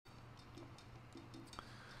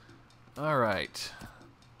All right.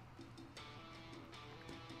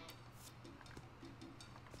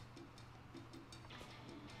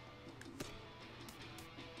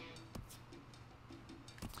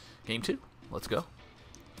 Game 2. Let's go.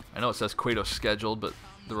 I know it says Cueto's scheduled, but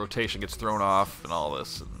the rotation gets thrown off and all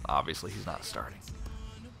this, and obviously he's not starting.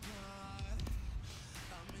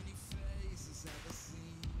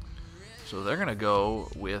 So they're going to go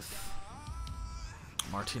with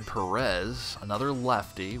Martin Perez, another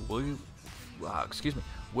lefty.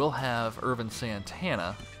 We'll have Irvin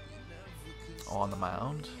Santana on the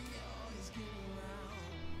mound.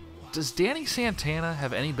 Does Danny Santana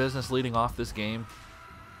have any business leading off this game?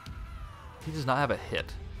 He does not have a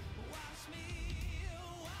hit.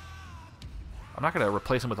 I'm not going to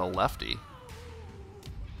replace him with a lefty.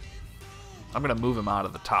 I'm going to move him out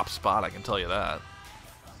of the top spot, I can tell you that.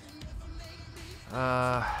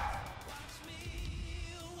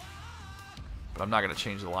 But I'm not going to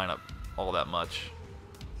change the lineup all that much.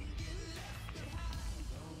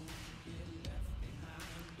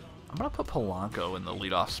 I'm going to put Polanco in the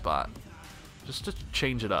leadoff spot. Just to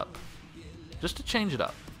change it up. Just to change it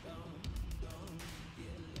up.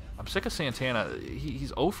 I'm sick of Santana. He's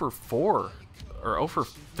 0 for 4 or 0 for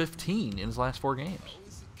 15 in his last 4 games.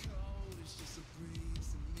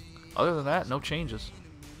 Other than that, no changes.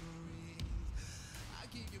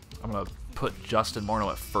 I'm going to put Justin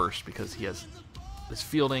Morneau at first because his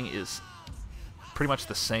fielding is pretty much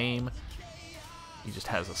the same. He just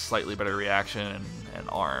has a slightly better reaction and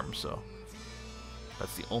arm, so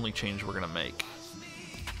that's the only change we're going to make.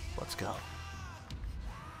 Let's go.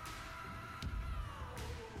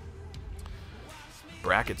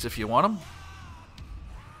 Brackets if you want them.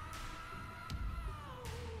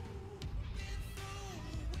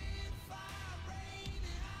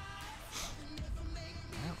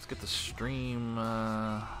 Let's get the stream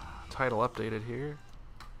title updated here.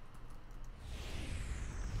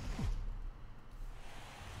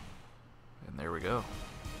 And there we go.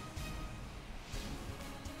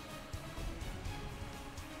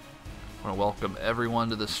 I want to welcome everyone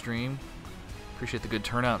to the stream. Appreciate the good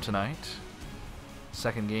turnout tonight.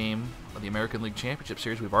 Second game of the American League Championship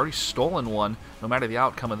Series. We've already stolen one. No matter the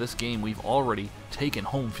outcome of this game, we've already taken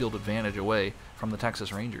home field advantage away from the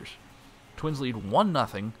Texas Rangers. Twins lead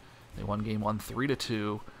 1-0. They won game 1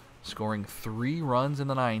 3-2, scoring 3 runs in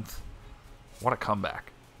the 9th. What a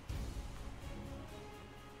comeback.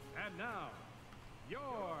 And now,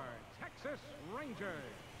 your Texas Rangers.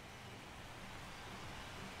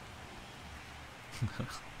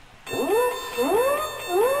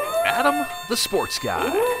 Adam the Sports Guy.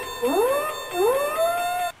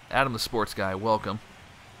 Adam the Sports Guy, welcome.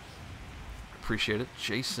 Appreciate it.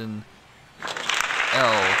 Jason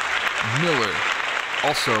L. Miller,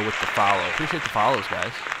 also with the follow. Appreciate the follows,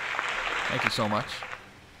 guys. Thank you so much.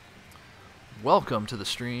 Welcome to the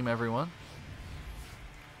stream, everyone.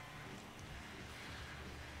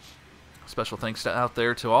 Special thanks out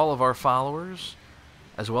there to all of our followers,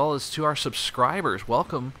 as well as to our subscribers.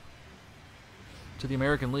 Welcome to the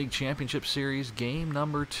American League Championship Series, game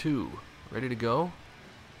number 2. Ready to go?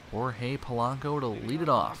 Jorge Polanco to lead it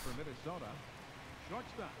off.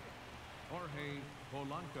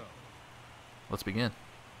 Let's begin.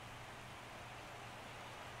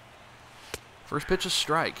 First pitch is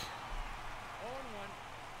strike.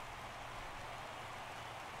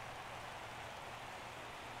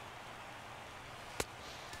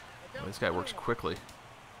 Well, this guy works quickly.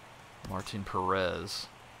 Martin Perez.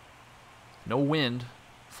 No wind.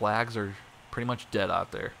 Flags are pretty much dead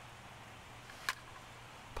out there.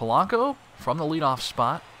 Polanco, from the leadoff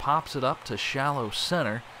spot, pops it up to shallow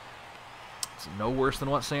center. It's no worse than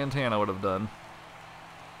what Santana would have done.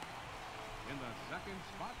 In the second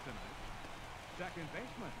spot tonight, second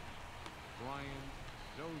baseman, Brian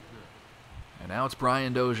Dozier. And now it's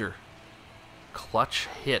Brian Dozier. Clutch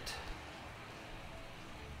hit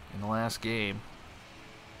in the last game.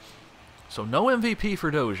 So no MVP for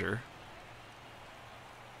Dozier.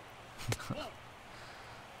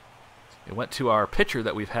 It went to our pitcher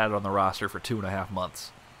that we've had on the roster for 2.5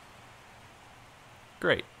 months.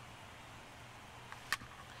 Great.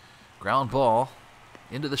 Ground ball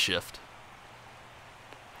into the shift.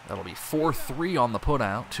 That'll be 4-3 on the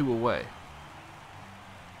putout, 2 away.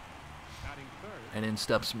 And in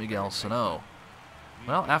steps Miguel Sano.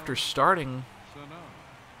 Well, after starting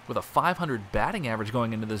with a .500 batting average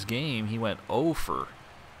going into this game, he went 0 for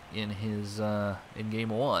in game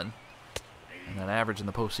 1. And that average in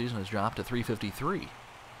the postseason has dropped to .353.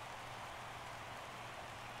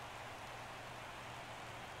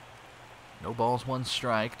 No balls, 1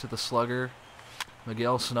 strike to the slugger,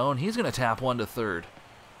 Miguel Sano, and he's going to tap 1 to third.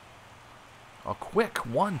 A quick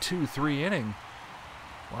 1-2-3 inning.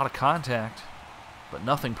 A lot of contact, but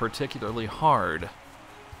nothing particularly hard.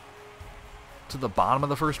 To the bottom of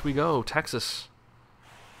the first we go. Texas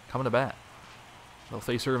coming to bat. They'll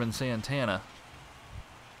face Irvin Santana.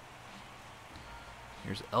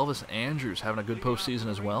 Here's Elvis Andrews having a good postseason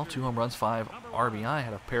as well. 2 home runs, 5 RBI.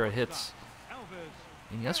 Had a pair of hits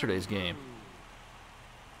in yesterday's game.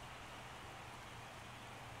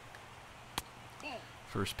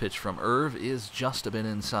 First pitch from Irv is just a bit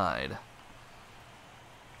inside.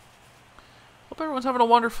 Hope everyone's having a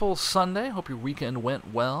wonderful Sunday. Hope your weekend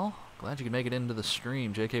went well. Glad you could make it into the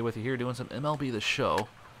stream. JK with you here doing some MLB The Show.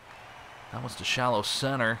 That one's to shallow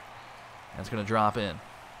center. And it's going to drop in.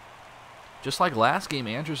 Just like last game,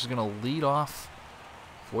 Andrews is going to lead off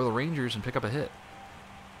for the Rangers and pick up a hit.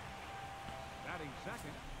 Batting second,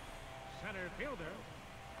 center fielder,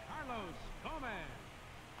 Carlos Gomez.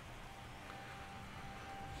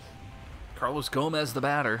 Carlos Gomez, the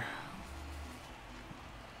batter.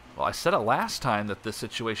 Well, I said it last time that this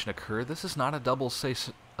situation occurred. This is not a double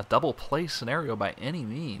play scenario by any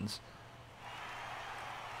means.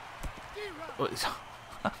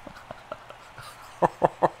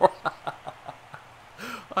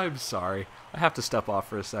 I'm sorry. I have to step off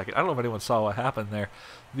for a second. I don't know if anyone saw what happened there.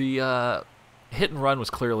 The hit and run was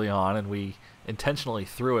clearly on, and we intentionally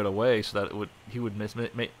threw it away so that he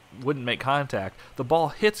wouldn't make contact. The ball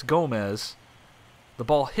hits Gomez.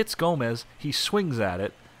 He swings at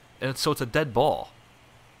it, and so it's a dead ball.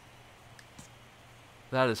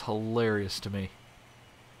 That is hilarious to me.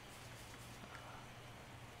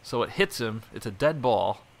 So it hits him. It's a dead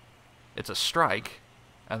ball. It's a strike,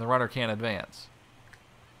 and the runner can't advance.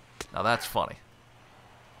 Now that's funny.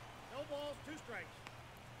 No balls, 2 strikes.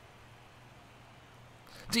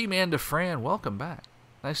 D-Man DeFran, welcome back.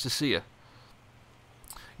 Nice to see you.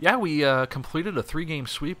 Yeah, we completed a 3-game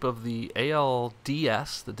sweep of the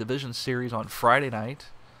ALDS, the Division Series, on Friday night.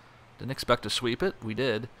 Didn't expect to sweep it. We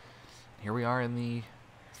did. Here we are in the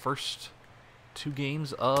first 2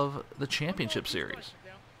 games of the Championship Series.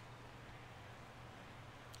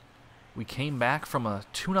 We came back from a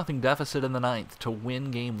 2-0 deficit in the 9th to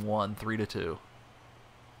win Game 1, 3-2.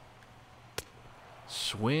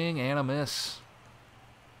 Swing and a miss.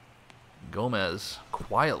 Gomez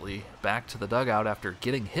quietly back to the dugout after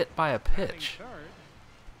getting hit by a pitch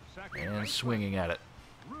and swinging at it.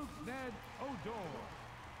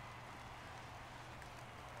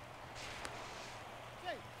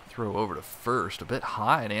 Throw over to first, a bit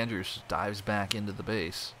high, and Andrews dives back into the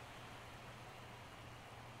base.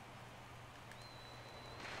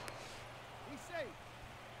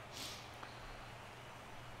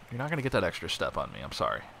 You're not going to get that extra step on me. I'm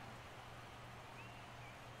sorry.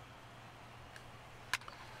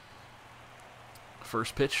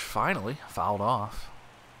 First pitch finally fouled off.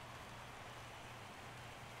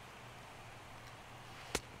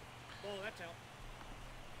 Ball, that's out.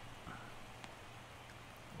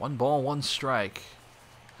 1 ball, 1 strike.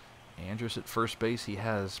 Andrews at first base. He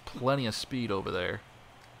has plenty of speed over there.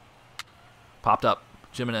 Popped up.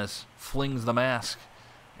 Jimenez flings the mask,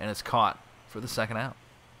 and it's caught for the second out.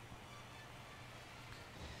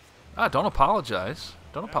 Don't apologize.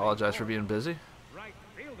 Don't apologize for being busy. Right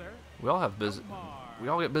fielder. We all have busy. We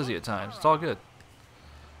all get busy at times. It's all good.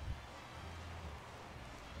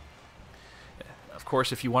 Of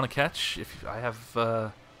course, if you want to catch, I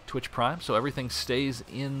have Twitch Prime, so everything stays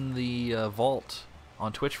in the vault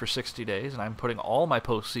on Twitch for 60 days, and I'm putting all my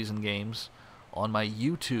postseason games on my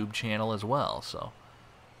YouTube channel as well. So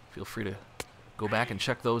feel free to go back and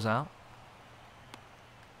check those out.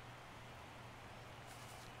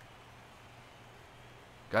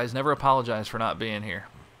 Guys, never apologize for not being here.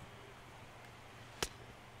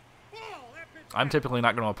 I'm typically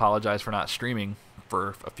not going to apologize for not streaming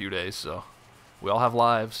for a few days, so we all have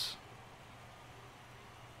lives.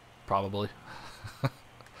 Probably.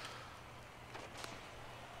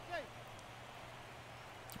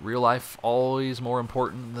 Real life always more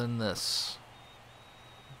important than this.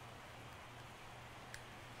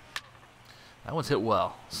 That one's hit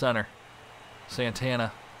well. Center.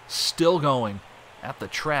 Santana still going at the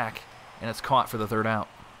track, and it's caught for the 3rd out.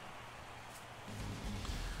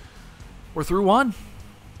 We're through 1.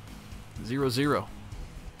 0-0.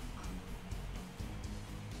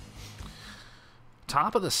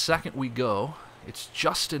 Top of the 2nd we go. It's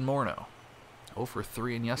Justin Morneau. 0 for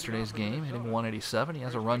 3 in yesterday's game, hitting 187. He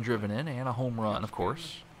has a run driven in and a home run, of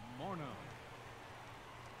course.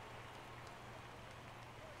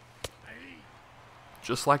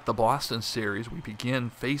 Just like the Boston series, we begin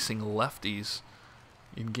facing lefties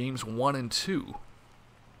in games 1 and 2.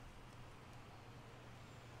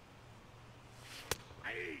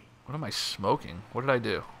 What am I smoking? What did I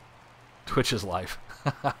do? Twitch is life.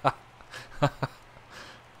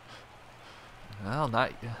 Well,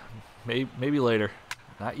 not... Maybe later.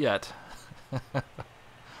 Not yet. I'm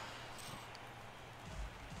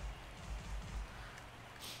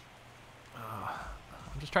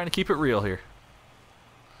just trying to keep it real here.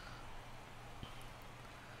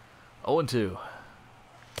 0-2. Ooh,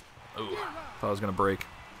 thought I was going to break.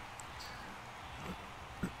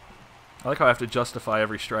 I like how I have to justify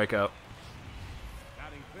every strikeout.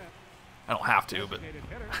 I don't have to, but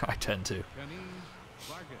I tend to.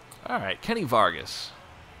 All right, Kenny Vargas.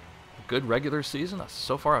 A good regular season.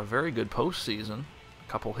 So far, a very good postseason.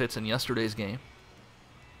 A couple hits in yesterday's game.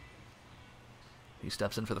 He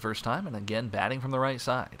steps in for the first time, and again, batting from the right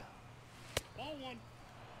side. Ball one.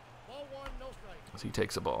 Ball one, no strike. As he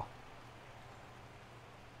takes a ball.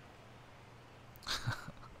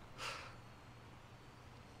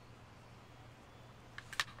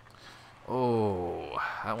 Oh,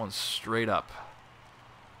 that one's straight up.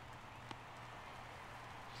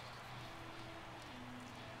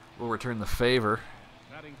 We'll return the favor.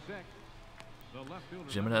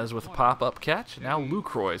 Jimenez with a pop-up catch. Now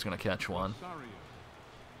Lucroy is going to catch one.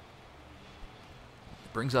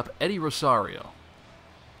 Brings up Eddie Rosario.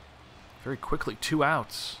 Very quickly, 2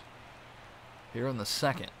 outs here in the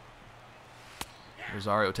second.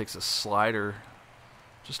 Rosario takes a slider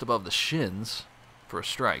just above the shins for a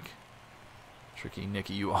strike. Tricky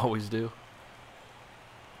Nicky, you always do.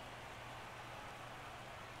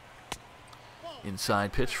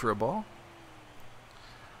 Inside pitch for a ball.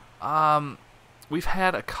 We've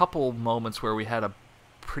had a couple moments where we had a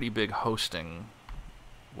pretty big hosting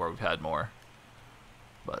where we've had more.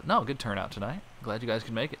 But no, good turnout tonight. Glad you guys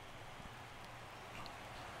could make it.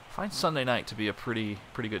 Find Sunday night to be a pretty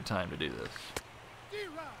good time to do this.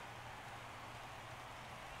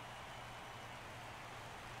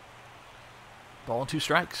 Ball and 2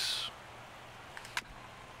 strikes.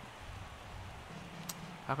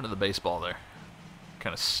 Happened to the baseball there.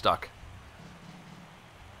 Kind of stuck.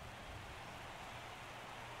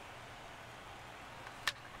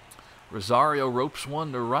 Rosario ropes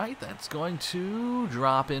one to right. That's going to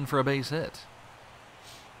drop in for a base hit.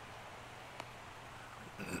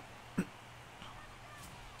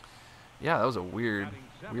 Yeah, that was a weird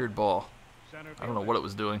ball. I don't know what it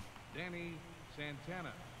was doing. Danny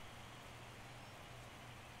Santana.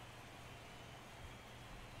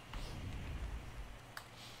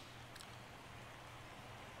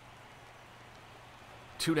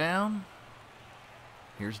 Two down.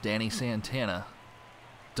 Here's Danny Santana.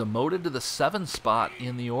 Demoted to the 7th spot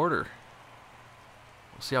in the order.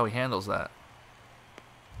 We'll see how he handles that.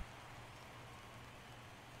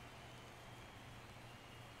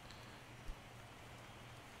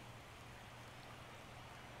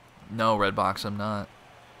 No, Redbox, I'm not.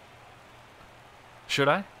 Should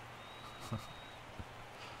I?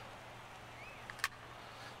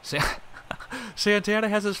 Santana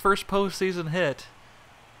has his first postseason hit.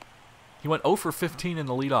 He went 0 for 15 in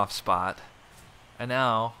the leadoff spot, and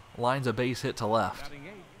now lines a base hit to left.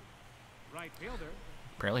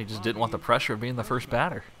 Apparently he just didn't want the pressure of being the first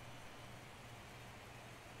batter.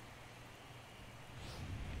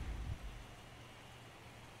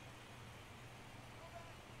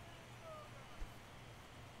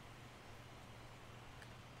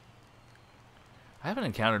 I haven't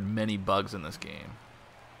encountered many bugs in this game.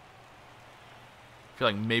 I feel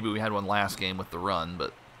like maybe we had one last game with the run,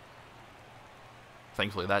 but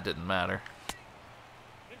thankfully that didn't matter.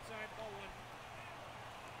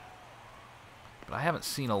 But I haven't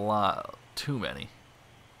seen too many.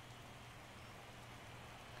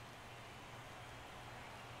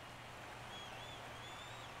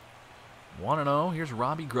 One and 0. Here's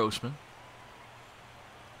Robbie Grossman.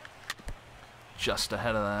 Just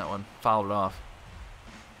ahead of that one. Fouled it off.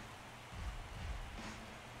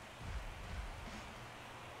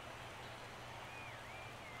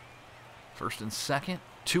 First and second,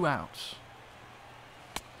 2 outs.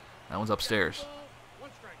 That one's upstairs.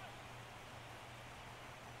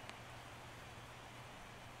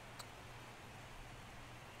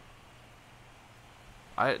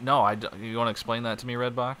 You want to explain that to me,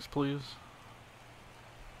 Redbox, please?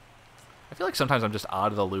 I feel like sometimes I'm just out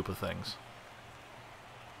of the loop of things.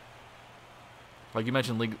 Like you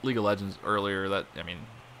mentioned League of Legends earlier,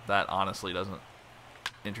 that honestly doesn't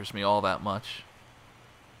interest me all that much.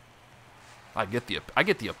 I get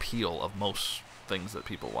the appeal of most things that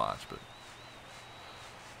people watch, but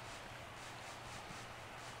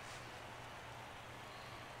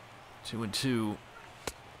 2-2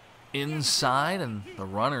 inside, and the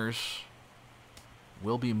runners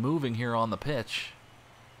will be moving here on the pitch.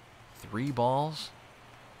 3 balls,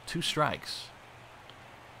 2 strikes.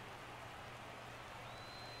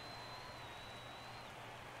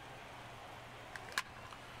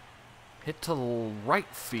 Hit to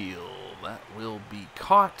right field. That will be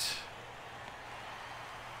caught.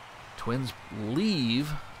 Twins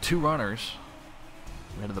leave 2 runners.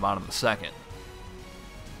 We're into the bottom of the second.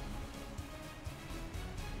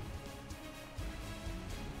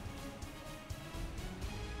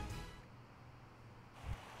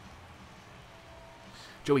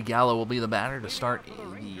 Joey Gallo will be the batter to start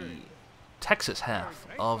the Texas half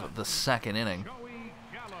of the second inning.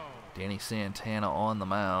 Danny Santana on the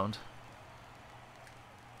mound.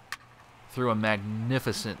 Through a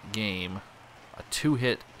magnificent game. A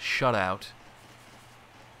 2-hit shutout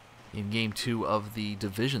in Game 2 of the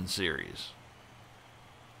Division Series.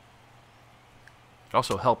 It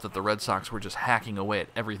also helped that the Red Sox were just hacking away at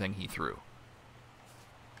everything he threw.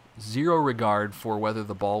 0 regard for whether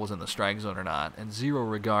the ball was in the strike zone or not, and 0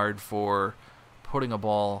 regard for putting a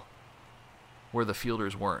ball where the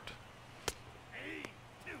fielders weren't.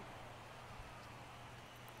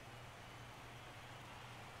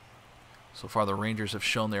 So far, the Rangers have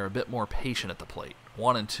shown they're a bit more patient at the plate.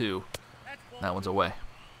 1 and 2. That one's away.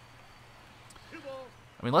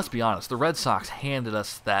 I mean, let's be honest. The Red Sox handed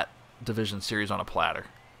us that division series on a platter.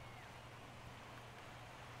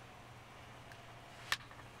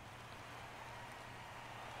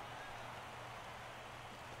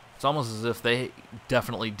 It's almost as if they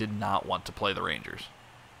definitely did not want to play the Rangers.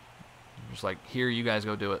 Just like, here, you guys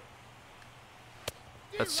go do it.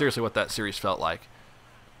 That's seriously what that series felt like.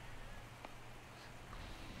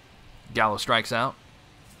 Gallo strikes out.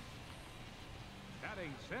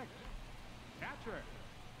 Batting 6, catcher,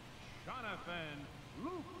 Jonathan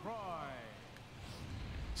Lucroy.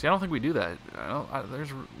 See, I don't think we do that.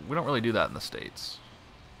 We don't really do that in the States.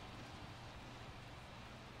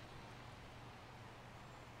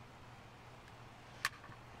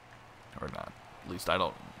 Or not. At least I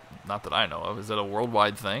don't. Not that I know of. Is it a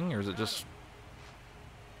worldwide thing, or is it just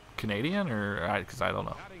Canadian, or because I don't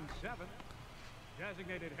know. Batting 7,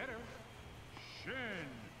 designated hitter, Shin.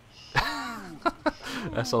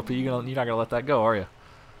 SLP, you're not gonna let that go, are you?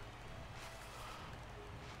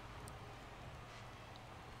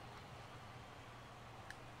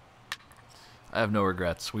 I have no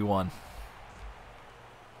regrets. We won.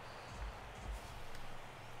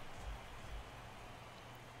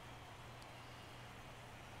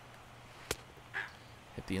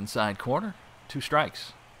 Hit the inside corner. 2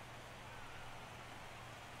 strikes.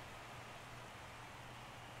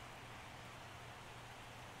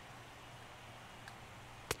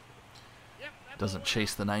 Doesn't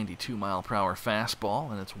chase the 92-mile-per-hour fastball,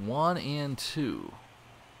 and it's 1 and 2.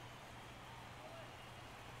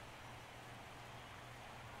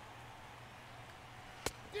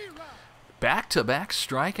 Back-to-back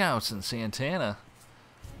strikeouts in Santana.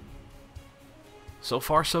 So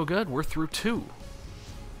far, so good. We're through 2.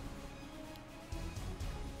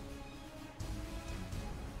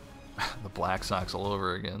 The Black Sox all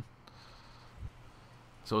over again.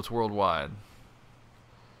 So it's worldwide.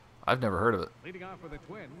 I've never heard of it. Leading off for the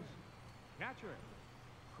Twins, catcher,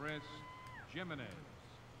 Chris Jimenez.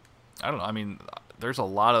 I don't know. I mean, there's a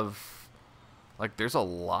lot of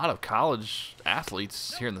college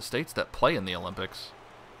athletes here in the States that play in the Olympics.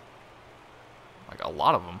 Like, a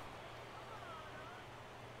lot of them.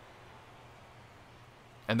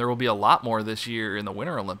 And there will be a lot more this year in the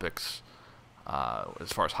Winter Olympics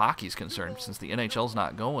as far as hockey is concerned, since the NHL's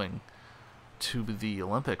not going to the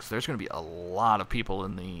Olympics. There's going to be a lot of people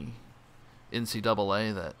in the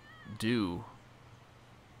NCAA that do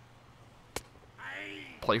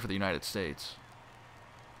play for the United States.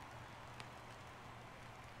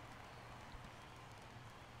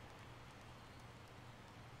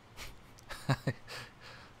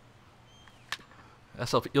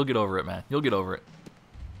 SLP, you'll get over it, man. You'll get over it.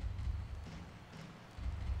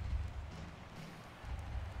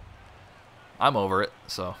 I'm over it,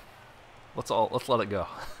 so let's let it go.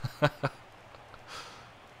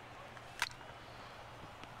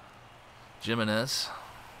 Jimenez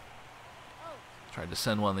tried to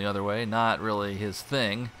send one the other way, not really his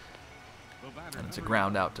thing. And it's a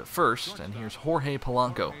ground out to first, and here's Jorge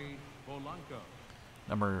Polanco.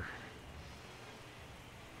 Number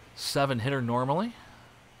 7 hitter normally,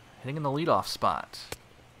 hitting in the leadoff spot.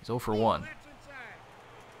 He's 0 for 1.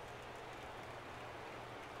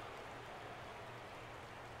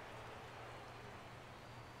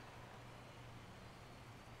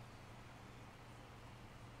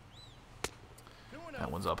 That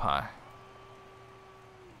one's up high.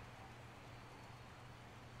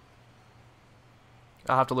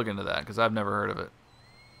 I'll have to look into that because I've never heard of it.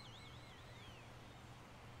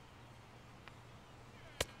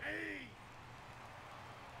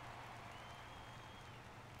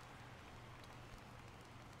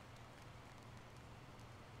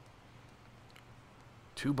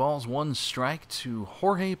 2 balls, 1 strike to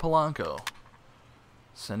Jorge Polanco.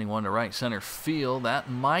 Sending one to right center field.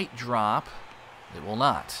 That might drop. It will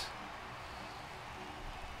not.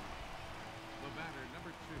 The batter,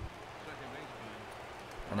 number 2, second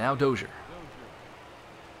baseman. And now Dozier.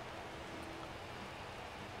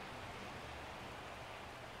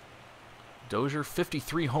 Dozier,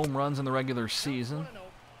 53 home runs in the regular season. 1-0.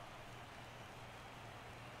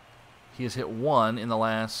 He has hit 1 in the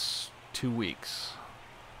last 2 weeks.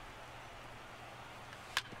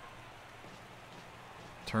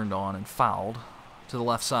 Turned on and fouled to the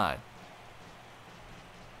left side.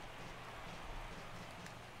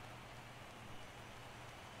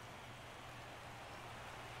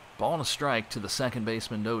 Ball and a strike to the second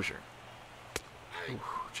baseman, Dozier.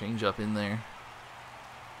 Change up in there.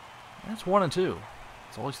 That's 1-2.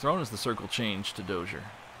 It's always thrown as the circle change to Dozier.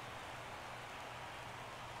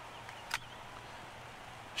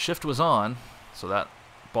 Shift was on, so that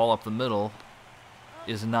ball up the middle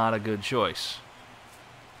is not a good choice.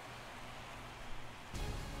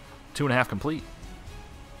 2.5 complete.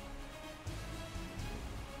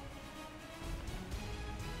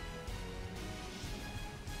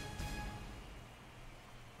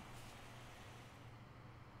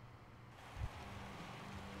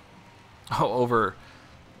 Oh, over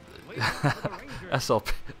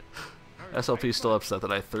SLP. SLP still upset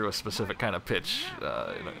that I threw a specific kind of pitch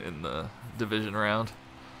in the division round.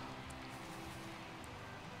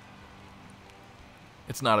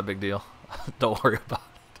 It's not a big deal. Don't worry about it.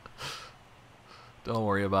 Don't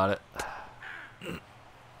worry about it.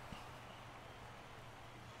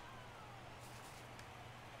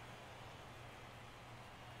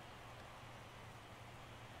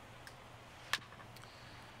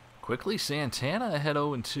 Quickly, Santana ahead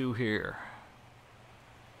 0-2 here.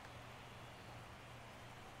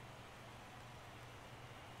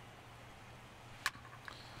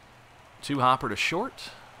 Two hopper to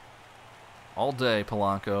short. All day,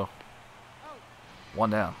 Polanco. 1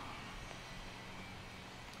 down.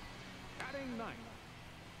 Batting ninth,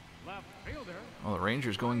 left fielder. Well, the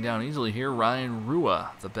Rangers going down easily here. Ryan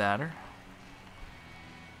Rua, the batter.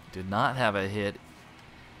 Did not have a hit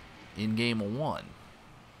in game 1.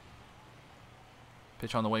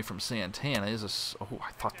 Pitch on the way from Santana is a... Oh,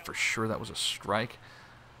 I thought for sure that was a strike.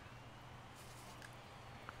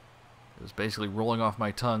 It was basically rolling off my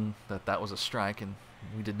tongue that that was a strike, and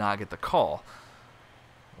we did not get the call.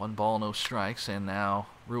 1 ball, no strikes, and now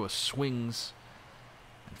Rua swings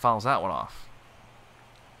and fouls that one off.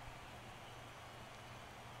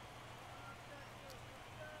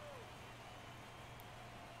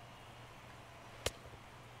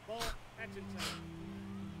 Ball, action time.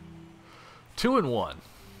 2-1.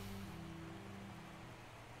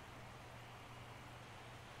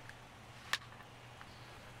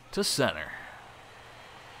 To center.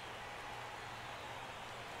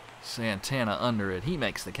 Santana under it. He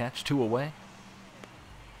makes the catch. 2 away.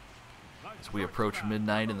 As we approach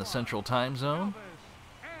midnight in the Central Time Zone.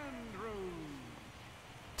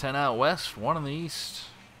 10 out west, 1 in the east.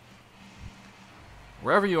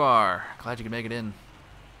 Wherever you are, glad you can make it in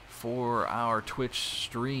for our Twitch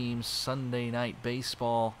stream. Sunday Night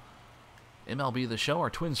Baseball, MLB The Show, our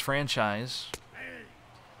Twins franchise,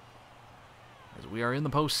 as we are in the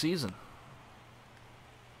postseason.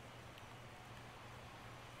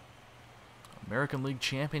 American League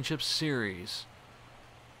Championship Series.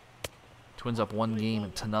 Twins up 1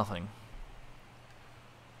 game to nothing.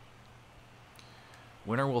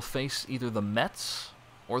 Winner will face either the Mets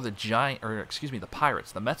or the the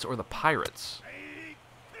Pirates. The Mets or the Pirates.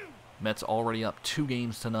 Mets already up 2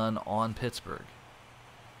 games to none on Pittsburgh.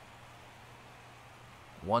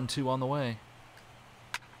 1-2 on the way.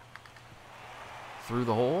 Through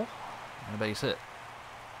the hole and a base hit.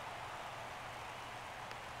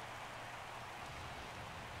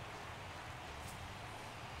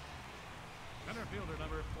 Center fielder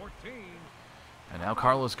number 14. And now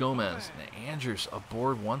Carlos Gomez. And Andrews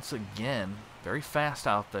aboard once again. Very fast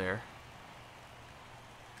out there.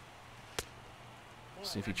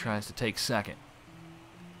 See if he tries to take second.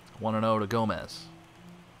 1-0 to Gomez.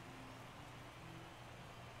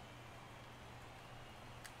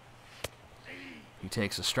 He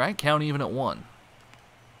takes a strike, count even at 1.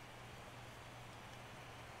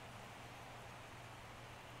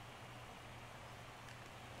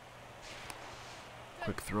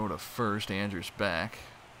 Quick throw to first, Andrews back.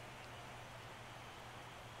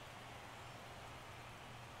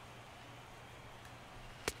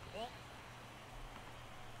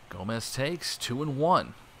 Gomez takes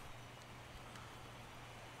 2-1.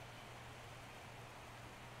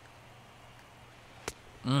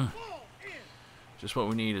 Just what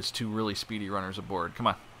we need is two really speedy runners aboard. Come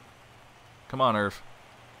on. Come on, Irv.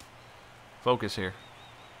 Focus here.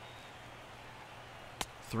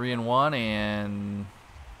 3-1 and...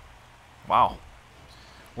 Wow.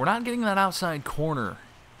 We're not getting that outside corner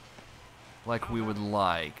like we would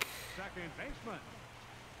like.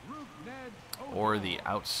 Or the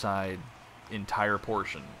outside entire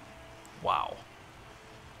portion. Wow.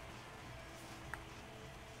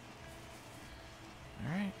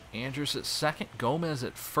 Alright, Andrews at second, Gomez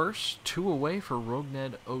at first, 2 away for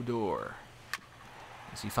Rogned Odor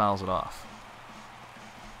as he fouls it off.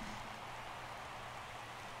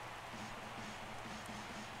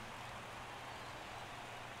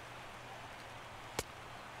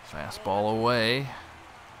 Fastball away.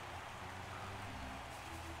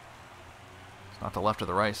 It's not the left or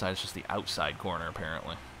the right side, it's just the outside corner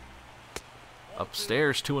apparently.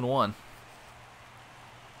 Upstairs, 2-1.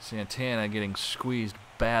 Santana getting squeezed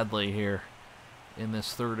badly here in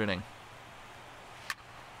this third inning.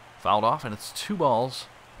 Fouled off, and it's 2 balls,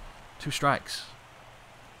 2 strikes.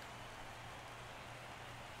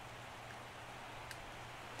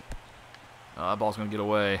 Oh, that ball's going to get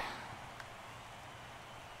away.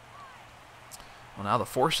 Well, now the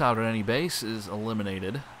force out at any base is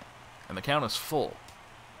eliminated, and the count is full.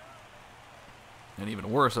 And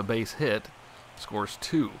even worse, a base hit scores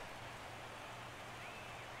 2.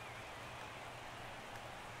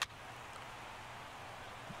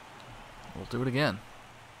 We'll do it again.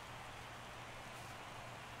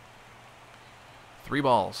 3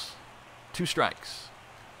 balls, 2 strikes.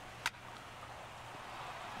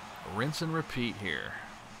 Rinse and repeat here.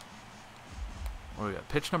 What do we got?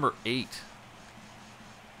 Pitch number 8.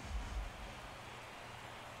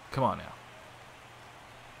 Come on now.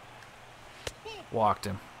 Walked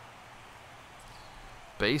him.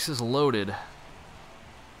 Base is loaded.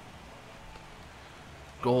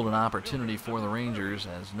 Golden opportunity for the Rangers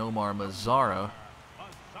as Nomar Mazara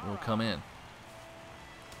will come in.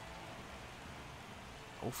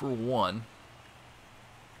 0 for 1.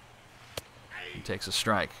 He takes a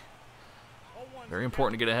strike. Very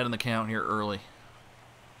important to get ahead in the count here early.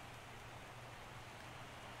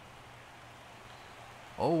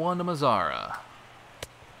 0-1 to Mazara.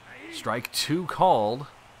 Strike 2 called.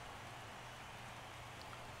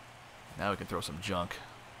 Now we can throw some junk.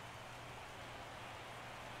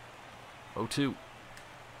 0-2.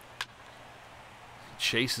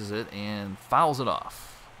 Chases it and fouls it off.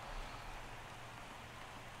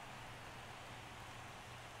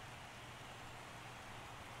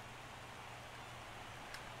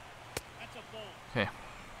 Okay.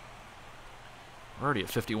 We're already at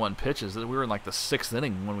 51 pitches. We were in like the 6th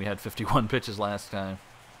inning when we had 51 pitches last time.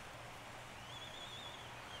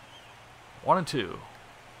 1-2.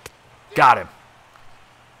 Got him.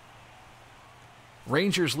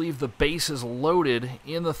 Rangers leave the bases loaded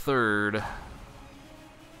in the 3rd.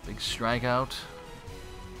 Big strikeout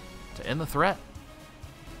to end the threat.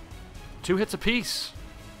 2 hits apiece.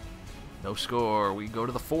 No score. We go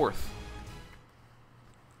to the 4th.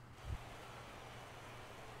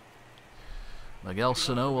 Miguel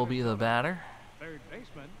Sano will be the batter.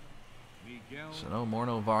 Sano,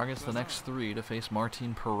 Morno, Vargas, the next 3 to face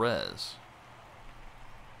Martin Perez.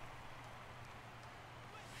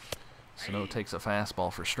 Sano takes a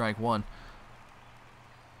fastball for strike 1.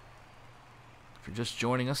 If you're just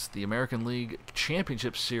joining us, the American League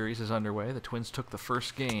Championship Series is underway. The Twins took the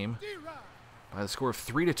first game by the score of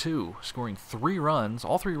 3-2, scoring 3 runs,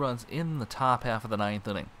 all 3 runs in the top half of the 9th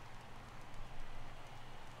inning.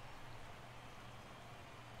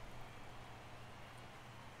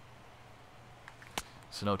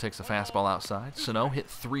 Sano takes a fastball outside. Sano hit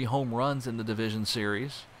 3 home runs in the division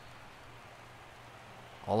series,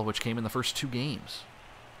 all of which came in the first 2 games.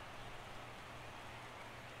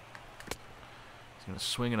 He's going to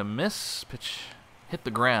swing and a miss. Pitch hit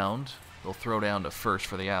the ground. They'll throw down to first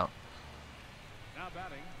for the out. Now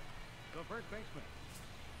batting, the first baseman,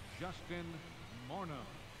 Justin Morneau.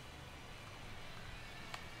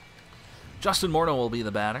 Justin Morneau will be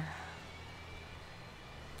the batter.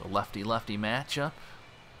 The lefty-lefty matchup.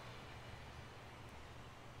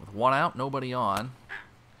 With 1 out, nobody on.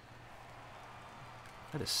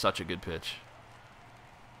 That is such a good pitch.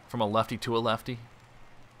 From a lefty to a lefty.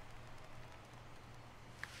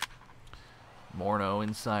 Morneau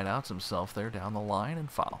inside outs himself there down the line and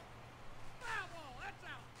foul.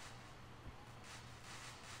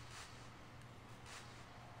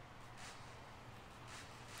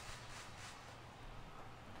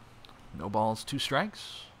 No balls, 2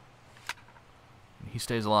 strikes. He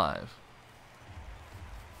stays alive.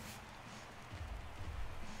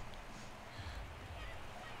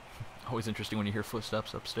 Always interesting when you hear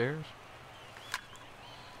footsteps upstairs.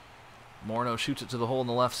 Morneau shoots it to the hole on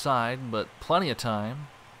the left side, but plenty of time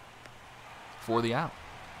for the out.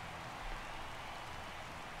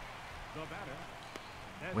 The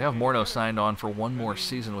batter. We have Morneau signed on for one more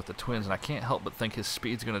season with the Twins, and I can't help but think his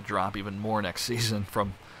speed's going to drop even more next season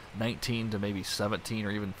from 19 to maybe 17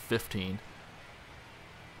 or even 15.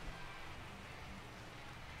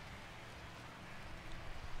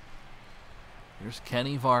 Here's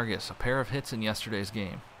Kenny Vargas, a pair of hits in yesterday's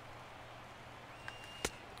game.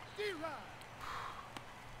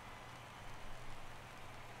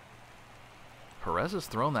 Perez has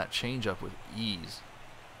thrown that changeup with ease.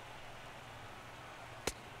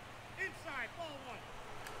 Inside, ball one.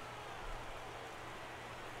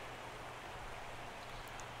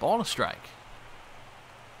 Ball and a strike.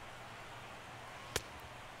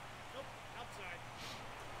 Nope, outside.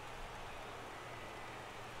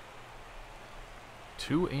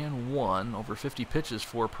 2-1, over 50 pitches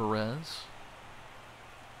for Perez.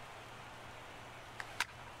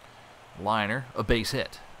 Liner, a base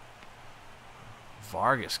hit.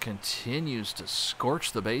 Vargas continues to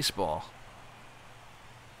scorch the baseball.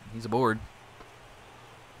 He's aboard.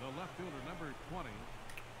 The left fielder, number 20,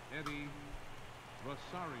 Eddie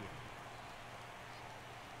Rosario.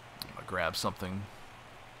 I'll grab something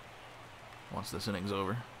once this inning's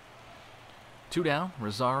over. 2 down,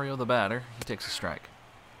 Rosario the batter. He takes a strike.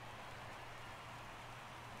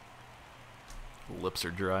 Lips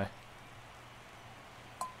are dry.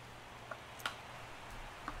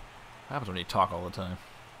 What happens when you talk all the time?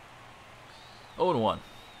 0-1.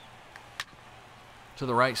 To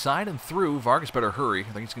the right side and through. Vargas better hurry.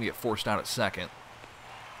 I think he's going to get forced out at second.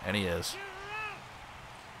 And he is.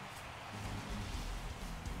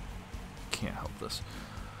 Can't help this.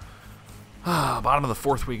 Bottom of the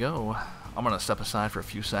fourth we go. I'm going to step aside for a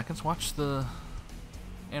few seconds. Watch the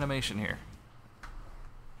animation here.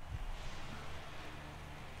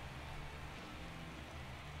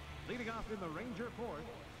 Leading off in the Ranger fourth,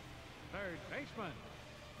 third baseman,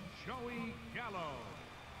 Joey Gallo.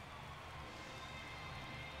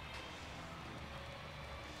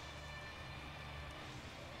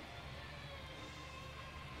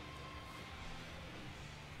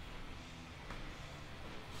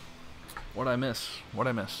 What'd I miss? What'd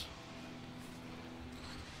I miss?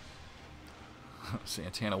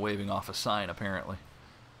 Santana waving off a sign, apparently.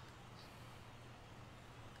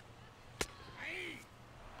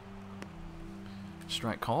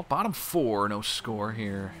 Strike called. Bottom 4, no score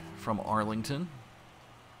here from Arlington.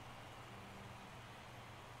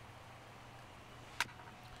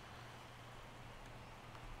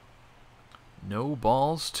 No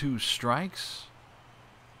balls, 2 strikes.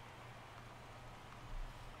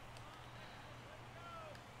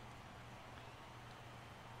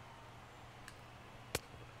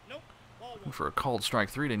 Nope, ball one. For a called strike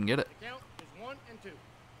 3, didn't get it. The count is 1 and 2.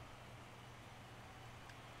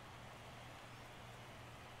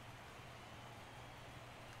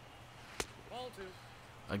 Ball 2.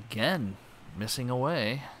 Again, missing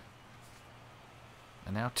away.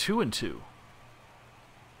 And now 2-2.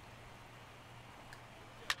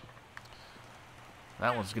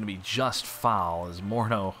 That one's going to be just foul as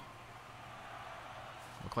Morneau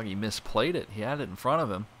looked like he misplayed it. He had it in front of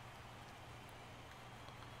him.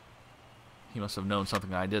 He must have known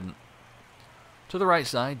something I didn't. To the right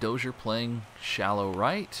side, Dozier playing shallow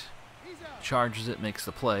right. Charges it, makes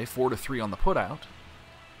the play. 4-3 on the putout.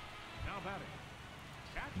 Now batting,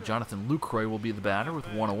 catcher, Jonathan Lucroy will be the batter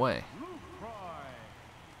with 1 away. Lucroy.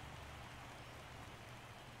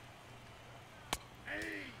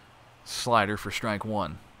 Slider for strike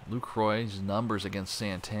 1. Lucroy's numbers against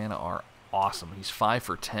Santana are awesome. He's 5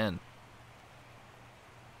 for 10.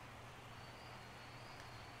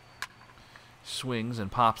 Swings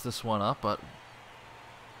and pops this one up, but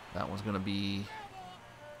that one's going to be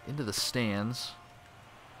into the stands.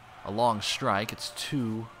 A long strike. It's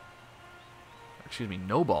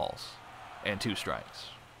no balls and 2 strikes.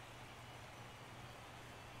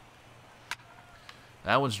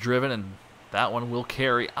 That one's driven, and that one will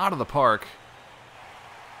carry out of the park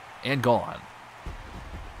and gone.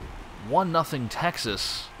 1-0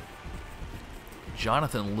 Texas.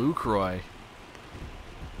 Jonathan Lucroy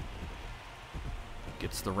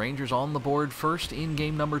gets the Rangers on the board first in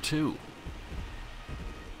game number 2.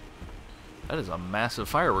 That is a massive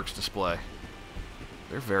fireworks display.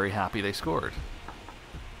 They're very happy they scored.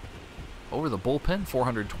 Over the bullpen,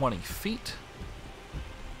 420 feet.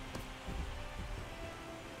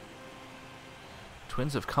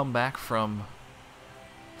 Twins have come back from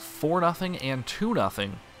 4-0 and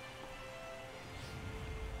 2-0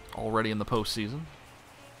 already in the postseason.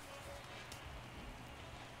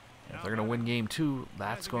 If they're going to win game 2,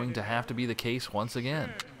 that's going to have to be the case once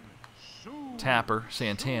again. Tapper,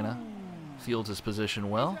 Santana, fields his position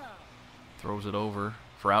well. Throws it over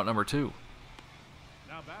for out number 2.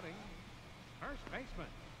 Now batting, first baseman,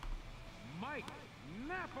 Mike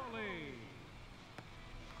Napoli.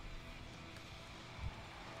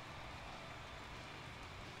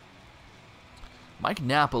 Mike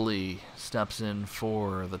Napoli steps in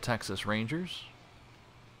for the Texas Rangers.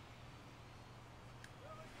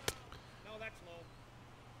 No, that's low.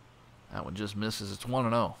 That one just misses. It's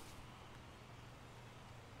 1-0.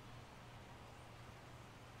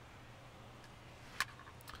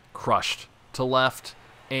 Crushed to left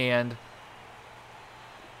and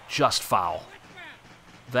just foul.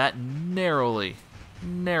 That narrowly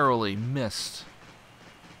missed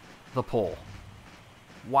the pole.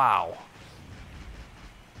 Wow.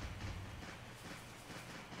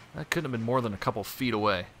 That couldn't have been more than a couple feet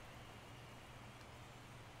away.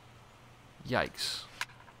 Yikes.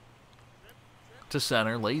 To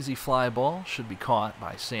center, lazy fly ball, should be caught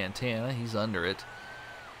by Santana. He's under it.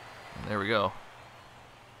 And there we go.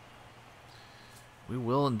 We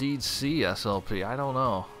will indeed see SLP. I don't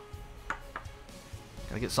know.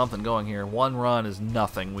 Gotta get something going here. 1 run is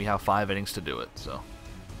nothing. We have 5 innings to do it, so.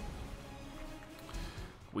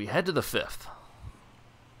 We head to the 5th.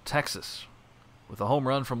 Texas, with a home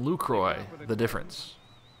run from Lucroy, the difference.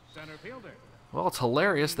 Center fielder, Well, it's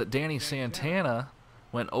hilarious that Danny Santana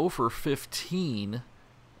went 0 for 15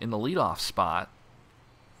 in the leadoff spot,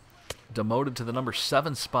 demoted to the number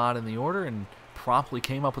 7 spot in the order, and promptly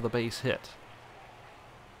came up with a base hit.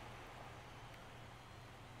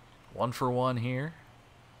 1 for 1 here.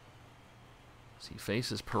 As he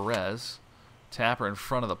faces Perez. Tapper in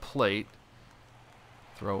front of the plate.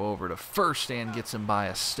 Throw over to first and gets him by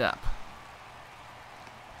a step.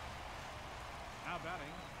 now batting,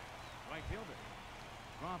 right fielder,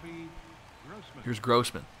 Robbie Grossman. Here's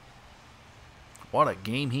Grossman. What a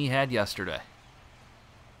game he had yesterday.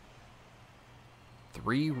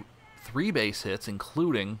 Three base hits,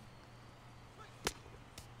 including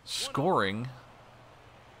scoring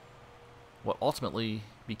what ultimately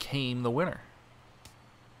became the winner.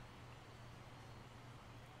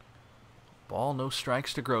 Ball, no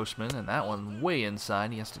strikes to Grossman, and that one way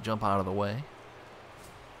inside. He has to jump out of the way.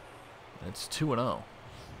 It's 2-0.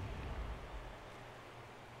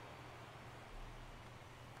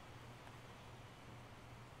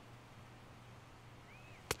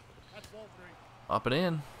 That's ball 3. Up and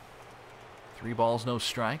in. 3 balls, no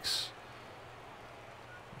strikes,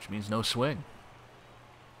 which means no swing.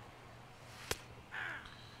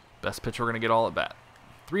 Best pitcher we're going to get all at bat.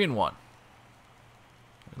 3-1.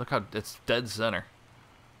 Look how it's dead center.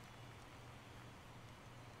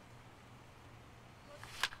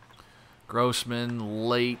 Grossman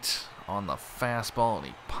late on the fastball, and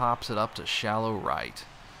he pops it up to shallow right.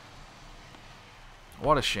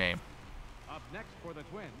 What a shame. Up next for the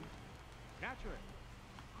Twins, catcher,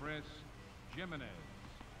 Chris Jimenez.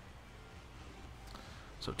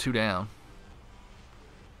 So 2 down.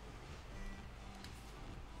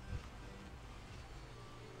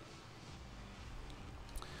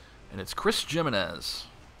 And it's Chris Jimenez.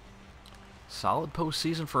 Solid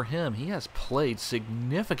postseason for him. He has played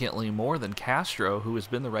significantly more than Castro, who has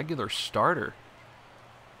been the regular starter.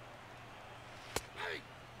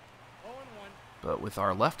 0-1. But with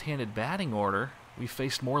our left-handed batting order, we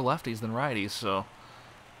faced more lefties than righties, so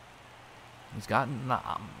he's gotten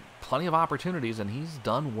plenty of opportunities, and he's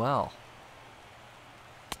done well.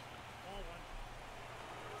 Ball 1.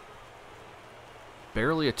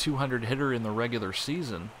 Barely a 200 hitter in the regular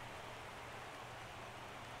season.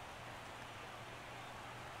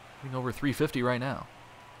 Hitting over 350 right now.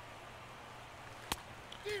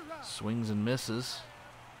 Swings and misses.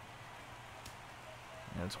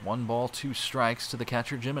 And it's 1 ball, 2 strikes to the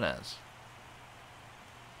catcher, Jimenez.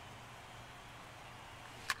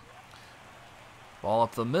 Ball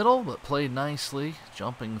up the middle, but played nicely.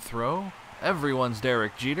 Jumping throw. Everyone's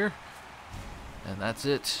Derek Jeter. And that's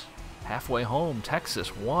it. Halfway home,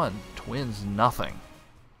 Texas 1, Twins nothing.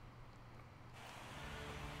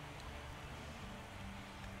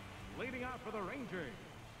 Leading out for the Rangers,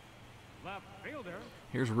 left fielder,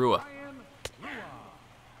 Here's Rua. Ryan Rua.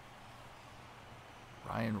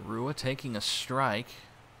 Ryan Rua taking a strike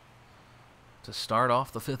to start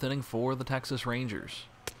off the 5th inning for the Texas Rangers.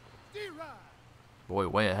 Boy,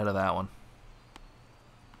 way ahead of that one.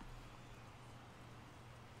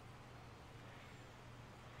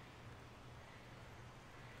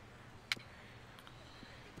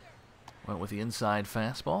 Went with the inside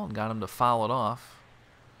fastball and got him to foul it off.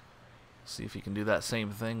 See if he can do that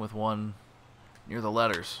same thing with one near the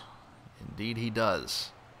letters. Indeed he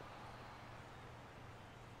does.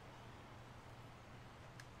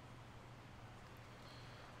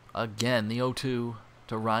 Again, the 0-2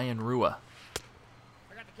 to Ryan Rua.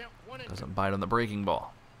 I got the count. 1 and 2. Doesn't bite on the breaking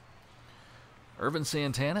ball. Irvin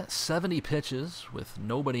Santana, 70 pitches with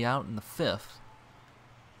nobody out in the 5th.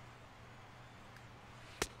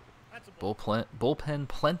 That's a ball. Bullpen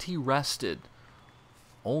plenty rested.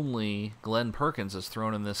 Only Glenn Perkins has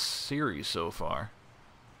thrown in this series so far.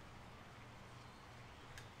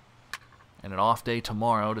 And an off day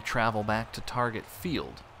tomorrow to travel back to Target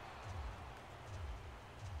Field.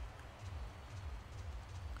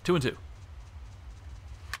 2-2.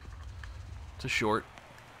 To short.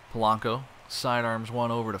 Polanco sidearms one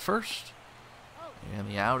over to first. And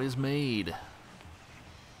the out is made.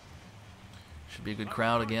 Should be a good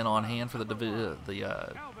crowd again on hand for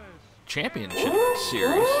the championship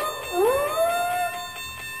series.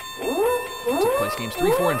 Took place games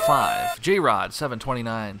 3, 4, and 5. J-Rod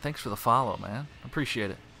 729. Thanks for the follow, man. Appreciate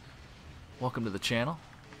it. Welcome to the channel.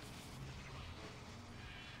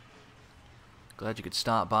 Glad you could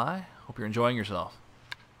stop by. Hope you're enjoying yourself.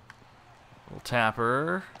 Little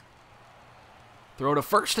tapper. Throw to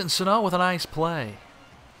first, and Sano with a nice play.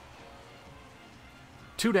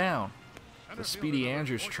 2 down. The speedy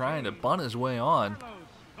Andrews trying to bunt his way on.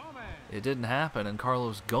 It didn't happen, and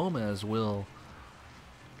Carlos Gomez will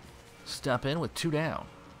step in with 2 down.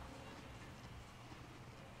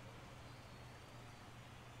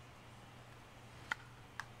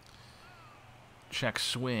 Check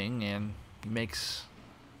swing, and he makes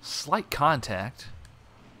slight contact,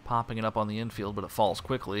 popping it up on the infield, but it falls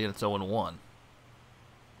quickly, and it's 0-1.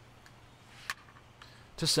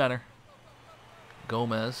 To center.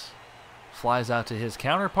 Gomez flies out to his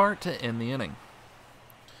counterpart to end the inning.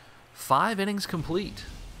 5 innings complete.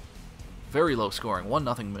 Very low scoring.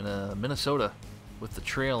 1-0 Minnesota with the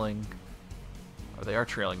trailing. Or they are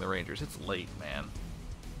trailing the Rangers. It's late, man.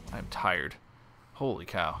 I'm tired. Holy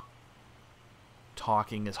cow.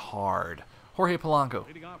 Talking is hard. Jorge Polanco.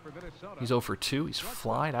 He's 0 for 2. He's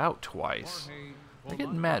flied out twice. They're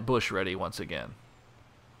getting Matt Bush ready once again.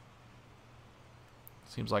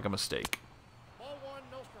 Seems like a mistake. Ball 1,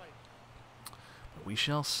 no strike. But we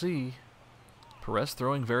shall see. Perez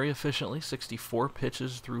throwing very efficiently. 64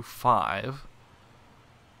 pitches through 5.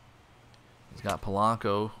 He's got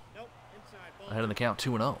Polanco Nope, inside. Ball ahead in the count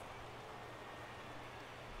 2-0.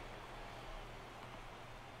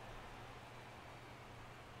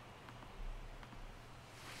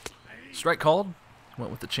 Strike called.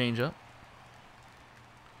 Went with the changeup.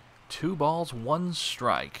 2 balls, 1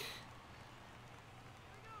 strike.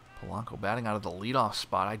 Polanco batting out of the leadoff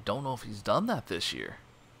spot. I don't know if he's done that this year.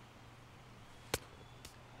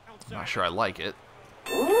 I'm not sure I like it.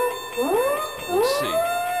 We'll see.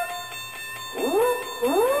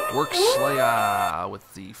 Work Slaya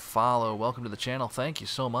with the follow. Welcome to the channel. Thank you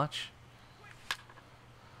so much.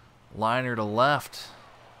 Liner to left.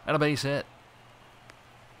 And a base hit.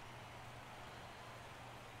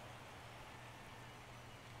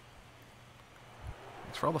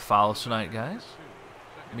 Thanks for all the follows tonight, guys.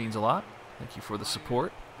 It means a lot. Thank you for the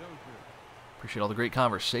support. Appreciate all the great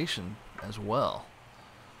conversation as well.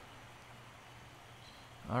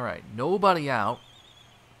 All right, nobody out.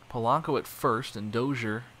 Polanco at first, and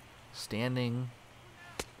Dozier standing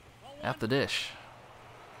at the dish.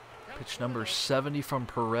 Pitch number 70 from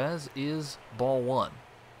Perez is ball 1.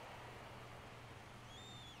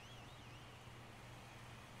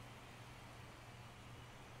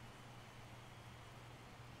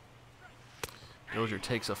 Dozier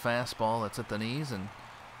takes a fastball that's at the knees, and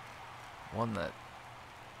one that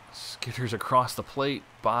skitters across the plate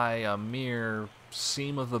by a mere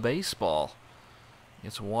seam of the baseball.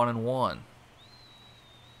 It's 1-1.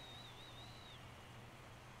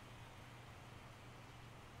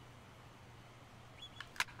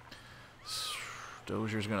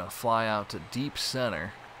 Dozier's going to fly out to deep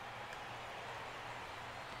center.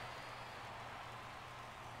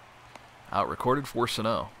 Out recorded for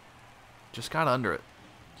Sano. Just got under it.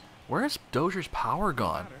 Where has Dozier's power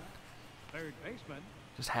gone? Third baseman.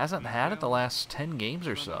 Just hasn't had it the last 10 games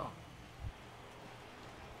or so.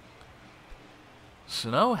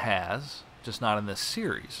 Sano has, just not in this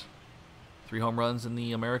series. 3 home runs in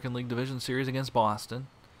the American League Division Series against Boston.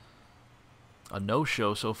 A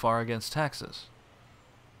no-show so far against Texas.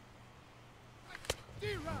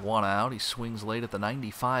 1 out. He swings late at the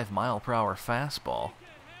 95-mile-per-hour fastball.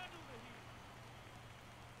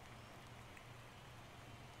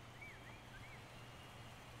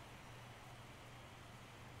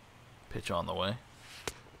 Pitch on the way.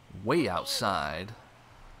 Way outside.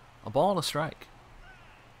 A ball and a strike.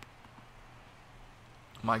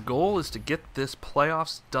 My goal is to get this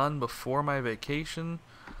playoffs done before my vacation,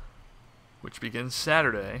 which begins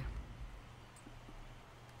Saturday.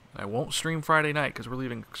 I won't stream Friday night because we're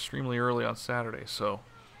leaving extremely early on Saturday, so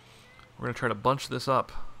we're going to try to bunch this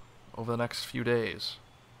up over the next few days.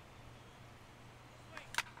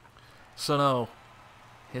 Sano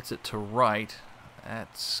hits it to right.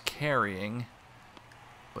 That's carrying,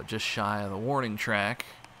 but just shy of the warning track.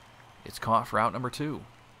 It's caught for out number 2.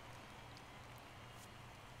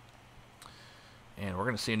 And we're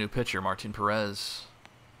going to see a new pitcher, Martin Perez.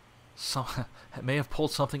 May have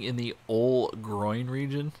pulled something in the old groin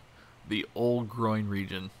region. The old groin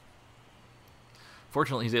region.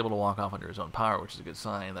 Fortunately, he's able to walk off under his own power, which is a good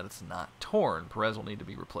sign that it's not torn. Perez will need to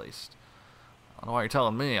be replaced. I don't know why you're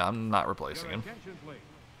telling me. I'm not replacing him.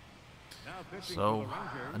 So,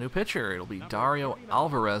 a new pitcher. It'll be Dario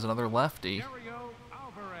Alvarez, another lefty.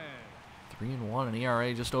 3-1, an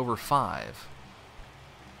ERA just over 5.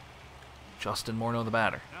 Justin Morneau, the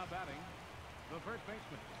batter.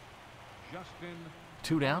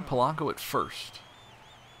 2 down, Polanco at first.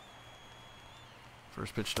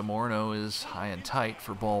 First pitch to Morneau is high and tight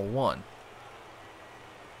for ball 1.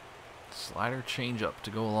 Slider changeup to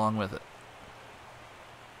go along with it.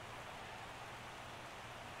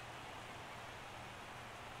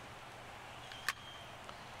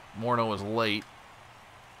 Morneau was late.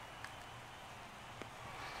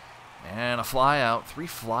 And a fly out. 3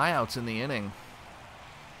 flyouts in the inning.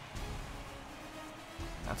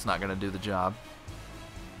 That's not going to do the job.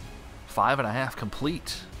 5.5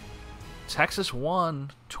 complete. Texas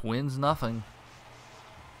 1, Twins nothing.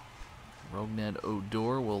 Rogned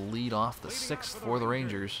Odor will lead off the 6th for the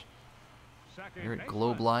Rangers. Here at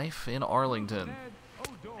Globe Life in Arlington.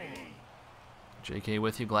 JK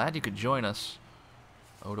with you. Glad you could join us.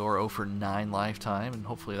 Odor 0 for 9 lifetime, and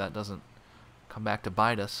hopefully that doesn't come back to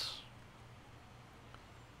bite us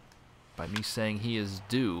by me saying he is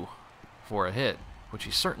due for a hit, which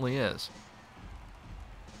he certainly is.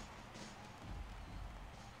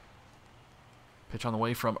 Pitch on the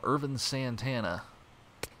way from Irvin Santana.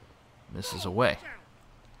 Misses away.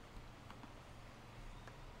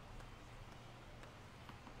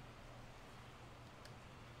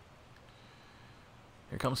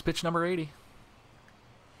 Here comes pitch number 80.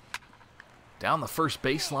 Down the first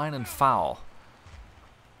baseline and foul.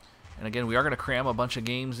 And again, we are going to cram a bunch of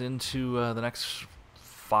games into the next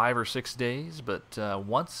 5 or 6 days, but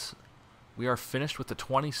once we are finished with the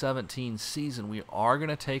 2017 season, we are going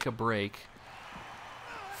to take a break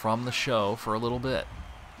from the show for a little bit.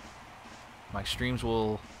 My streams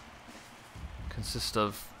will consist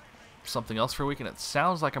of something else for a week, and it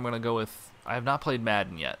sounds like I'm going to go with... I have not played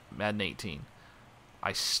Madden yet, Madden 18.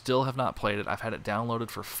 I still have not played it. I've had it downloaded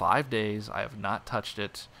for 5 days. I have not touched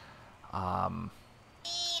it. The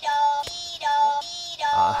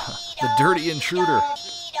Dirty Intruder.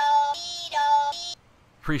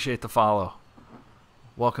 Appreciate the follow.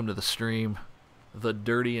 Welcome to the stream. The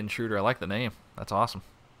Dirty Intruder. I like the name. That's awesome.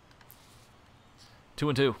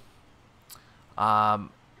 2-2. I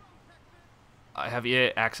have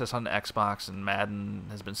EA access on the Xbox, and Madden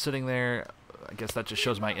has been sitting there. I guess that just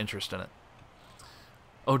shows my interest in it.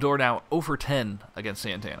 Odor now 0 for 10 against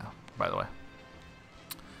Santana, by the way.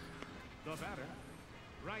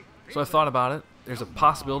 So I thought about it. There's a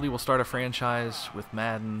possibility we'll start a franchise with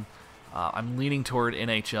Madden. I'm leaning toward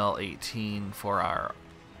NHL 18 for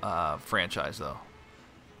our franchise, though.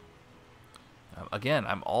 Again,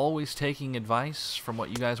 I'm always taking advice from what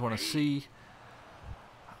you guys want to see.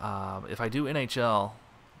 If I do NHL,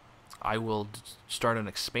 I will start an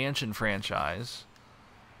expansion franchise.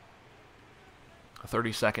 A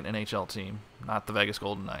 32nd NHL team, not the Vegas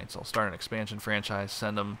Golden Knights. I'll start an expansion franchise,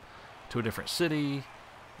 send them to a different city,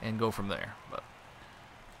 and go from there. But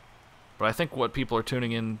I think what people are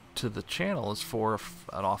tuning in to the channel is for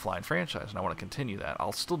an offline franchise, and I want to continue that.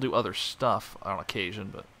 I'll still do other stuff on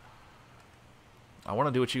occasion, but I want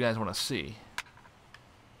to do what you guys want to see.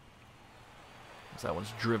 That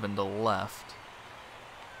one's driven to left.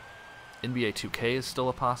 NBA 2K is still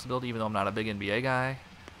a possibility, even though I'm not a big NBA guy.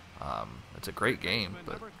 It's a great game,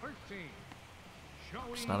 but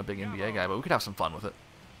I'm just not a big NBA guy. But we could have some fun with it.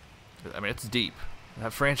 I mean, it's deep.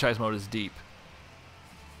 That franchise mode is deep.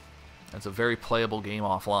 It's a very playable game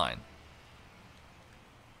offline.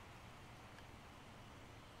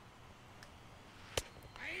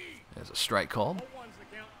 There's a strike called.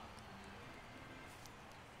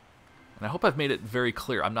 And I hope I've made it very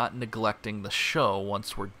clear. I'm not neglecting the show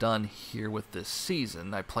once we're done here with this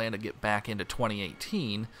season. I plan to get back into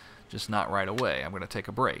 2018, just not right away. I'm going to take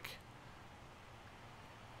a break.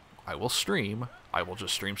 I will stream. I will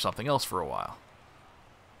just stream something else for a while.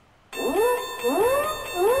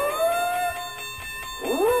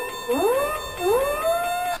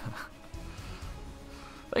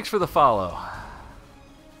 Thanks for the follow.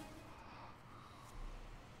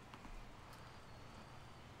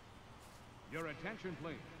 Your attention,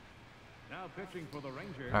 please. Now pitching for the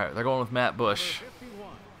Rangers. All right, they're going with Matt Bush. Number 51.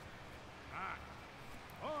 Hot.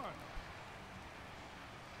 Hard.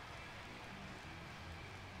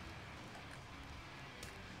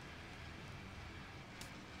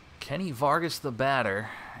 Kenny Vargas, the batter,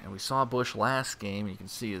 and we saw Bush last game. You can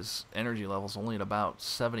see his energy levels only at about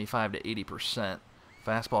 75 to 80%.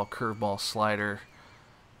 Fastball, curveball, slider,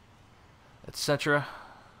 etc.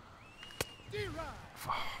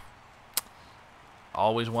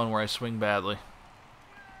 Always one where I swing badly.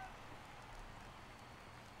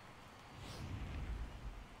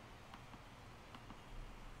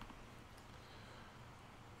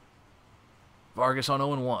 Vargas on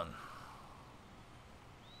 0-1.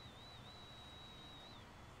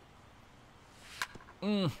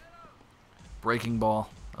 Breaking ball.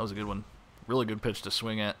 That was a good one. Really good pitch to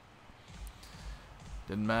swing at.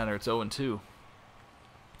 Didn't matter. It's 0-2.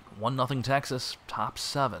 1-0 Texas. Top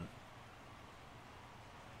 7.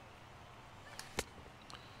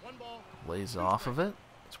 Lays off of it.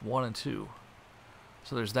 It's 1-2.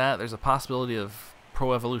 So there's that. There's a possibility of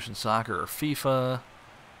Pro Evolution Soccer or FIFA.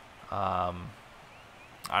 I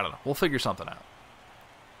don't know. We'll figure something out.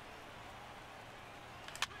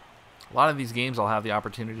 A lot of these games I'll have the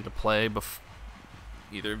opportunity to play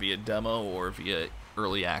either via demo or via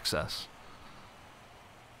early access.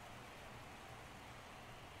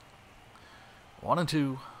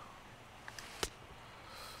 1-2.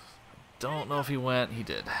 Don't know if he went. He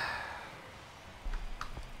did.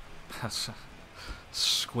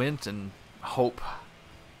 Squint and hope.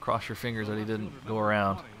 Cross your fingers that he didn't go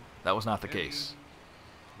around. That was not the case.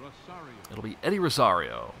 It'll be Eddie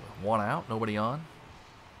Rosario. 1 out, nobody on.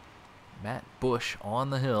 Matt Bush on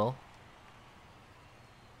the hill.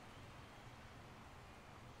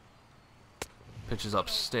 Pitches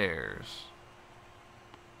upstairs.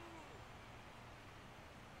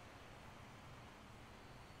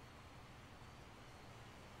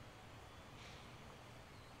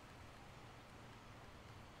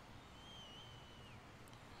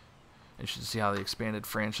 Interested to see how the expanded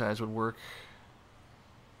franchise would work.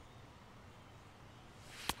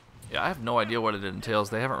 Yeah, I have no idea what it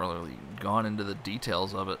entails. They haven't really gone into the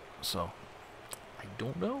details of it, so I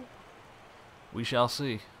don't know. We shall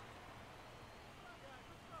see.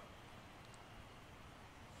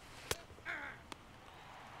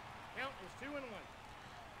 Count was 2-1.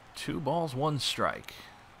 2 balls, 1 strike.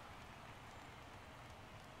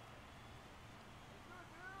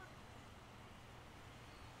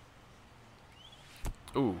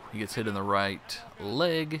 Ooh, he gets hit in the right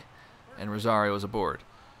leg, and Rosario is aboard.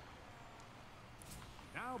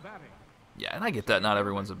 Now batting. Yeah, and I get that not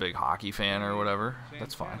everyone's a big hockey fan or whatever.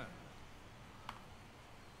 That's fine.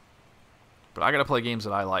 But I gotta play games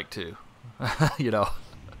that I like too. You know.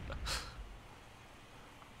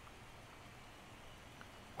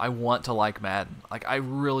 I want to like Madden. Like, I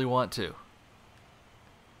really want to.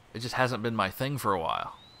 It just hasn't been my thing for a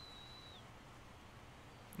while.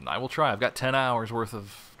 And I will try. I've got 10 hours worth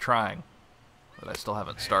of trying that I still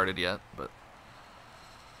haven't started yet, but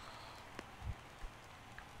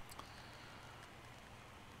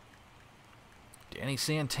Danny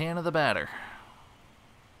Santana, the batter.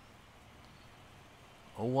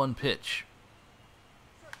 0-1 pitch.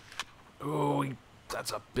 Oh,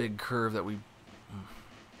 that's a big curve that we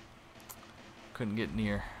couldn't get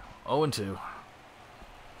near. 0-2.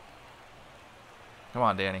 Come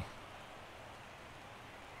on, Danny.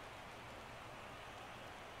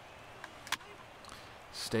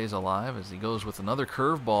 Stays alive as he goes with another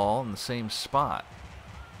curveball in the same spot.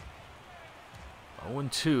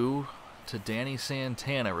 0-2 to Danny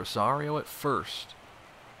Santana. Rosario at first.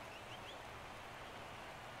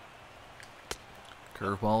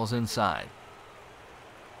 Curveball is inside.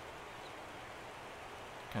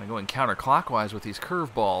 Kind of going counterclockwise with these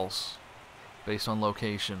curveballs based on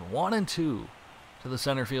location. 1-2 to the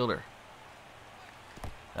center fielder.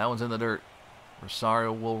 That one's in the dirt.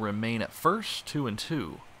 Rosario will remain at first.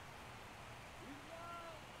 2-2.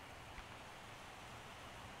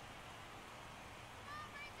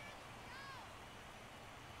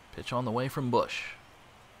 Pitch on the way from Bush.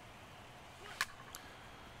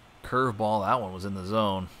 Curveball, that one was in the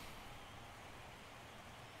zone.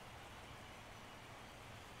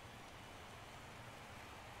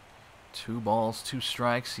 Two balls, 2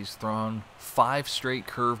 strikes. He's thrown 5 straight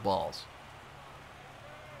curveballs.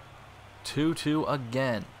 2-2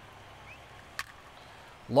 again.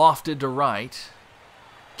 Lofted to right.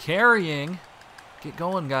 Carrying. Get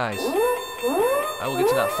going, guys. I will get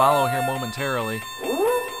to that follow here momentarily.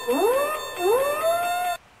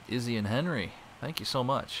 Izzy and Henry, thank you so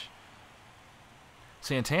much.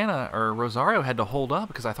 Santana or Rosario had to hold up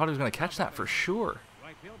because I thought he was going to catch that for sure.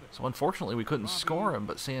 So unfortunately we couldn't score him,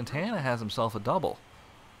 but Santana has himself a double.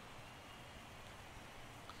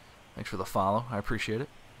 Thanks for the follow. I appreciate it.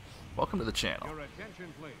 Welcome to the channel.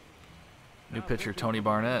 New pitcher Tony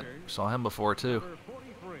Barnett. Saw him before too.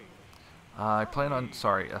 I plan on,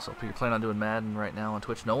 sorry SLP, plan on doing Madden right now on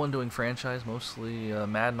Twitch. No one doing franchise, mostly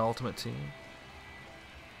Madden Ultimate Team.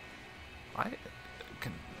 I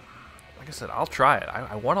can, like I said, I'll try it.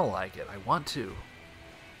 I want to like it. I want to.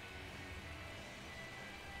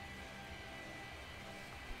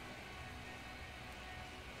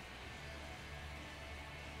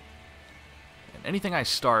 And anything I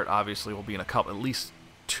start, obviously, will be in a couple, at least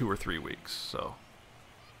 2 or 3 weeks. So,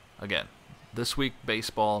 again, this week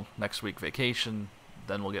baseball, next week vacation,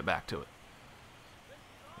 then we'll get back to it.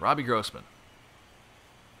 Robbie Grossman.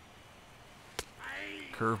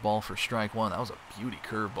 Curveball for strike one. That was a beauty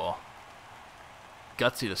curveball.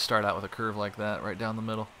 Gutsy to start out with a curve like that right down the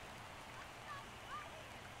middle.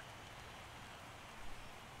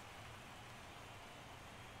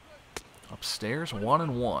 Upstairs,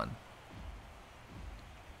 1-1.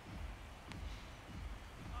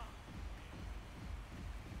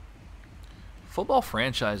 Football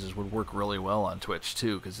franchises would work really well on Twitch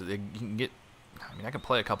too, because you can get. I mean, I can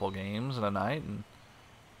play a couple games in a night, and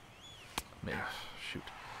maybe shoot,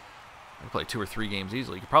 I can play 2 or 3 games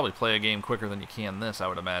easily. You could probably play a game quicker than you can this, I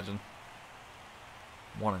would imagine.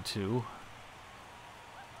 1 and 2.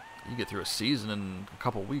 You get through a season in a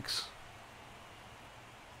couple weeks.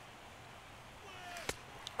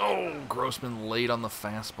 Oh, Grossman late on the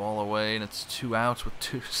fastball away, and it's 2 outs with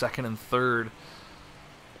 2 second and third.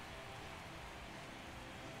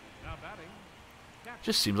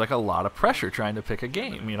 Just seems like a lot of pressure trying to pick a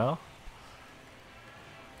game, you know?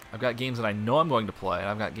 I've got games that I know I'm going to play, and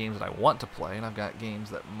I've got games that I want to play, and I've got games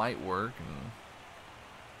that might work. And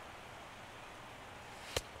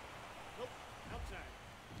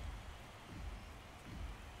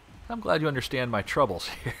I'm glad you understand my troubles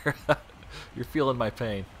here. You're feeling my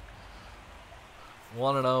pain.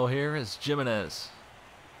 1-0 here is Jimenez,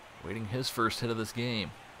 waiting his first hit of this game.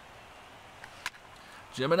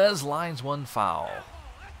 Jimenez lines one foul.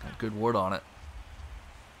 Got good wood on it.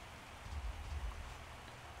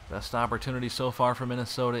 Best opportunity so far for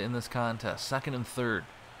Minnesota in this contest. Second and third.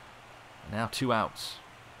 Now 2 outs.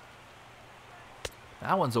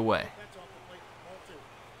 That one's away.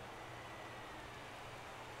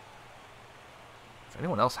 If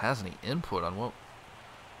anyone else has any input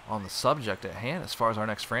on the subject at hand as far as our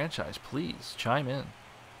next franchise, please chime in.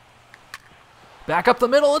 Back up the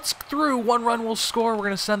middle, it's through. 1 run will score. We're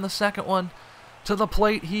going to send the second one to the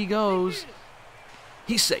plate. He goes.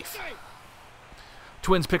 He's safe.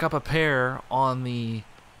 Twins pick up a pair on the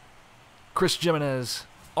Chris Jimenez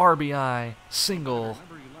RBI single,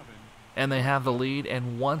 and they have the lead,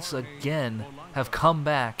 and once again have come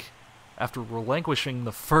back after relinquishing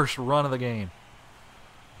the first run of the game.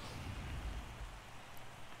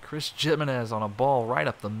 Chris Jimenez on a ball right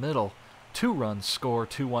up the middle. 2 runs score,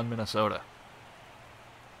 2-1 Minnesota.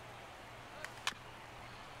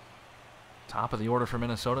 Top of the order for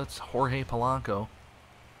Minnesota, it's Jorge Polanco.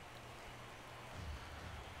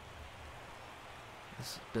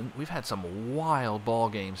 We've had some wild ball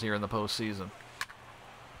games here in the postseason.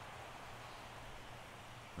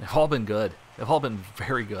 They've all been good. They've all been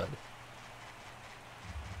very good.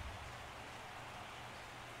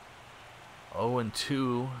 0-2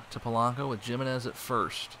 to Polanco with Jimenez at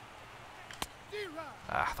first.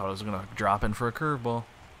 I thought I was going to drop in for a curveball.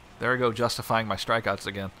 There we go, justifying my strikeouts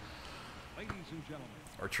again.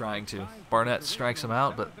 Or trying to. Barnett strikes him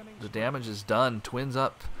out, but the damage is done. Twins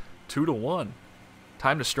up 2-1.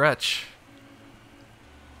 Time to stretch.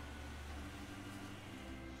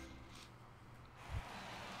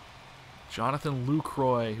 Jonathan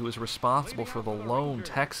Lucroy, who was responsible for the lone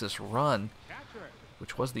Texas run,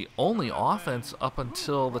 which was the only offense up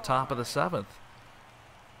until the top of the 7th.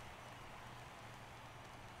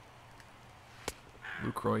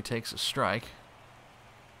 Lucroy takes a strike.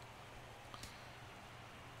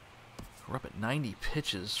 We're up at 90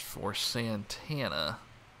 pitches for Santana.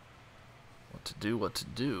 What to do, what to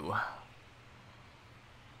do.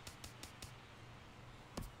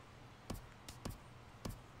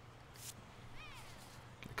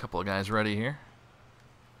 Get a couple of guys ready here.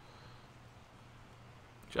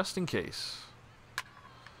 Just in case.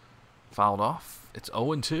 Fouled off. It's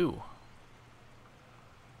 0-2.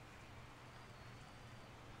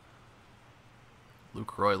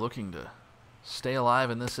 Lucroy looking to stay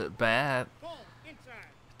alive in this at bat.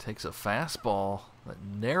 Takes a fastball that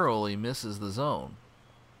narrowly misses the zone.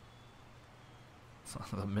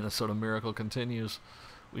 The Minnesota Miracle continues.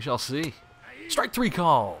 We shall see. Strike 3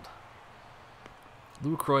 called.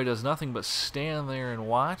 Lucroy does nothing but stand there and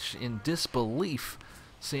watch in disbelief.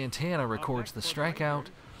 Santana records the strikeout.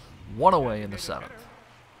 1 away in the 7th.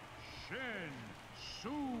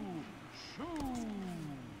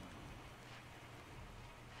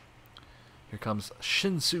 Here comes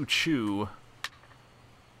Shin-Soo Choo.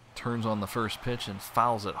 Turns on the first pitch and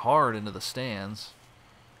fouls it hard into the stands.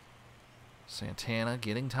 Santana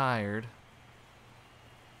getting tired.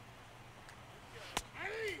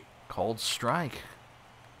 Called strike.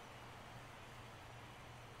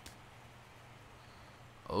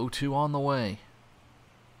 0-2 on the way.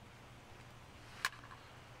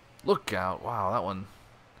 Look out. Wow, that one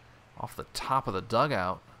off the top of the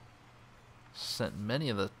dugout sent many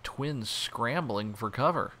of the Twins scrambling for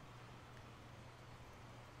cover.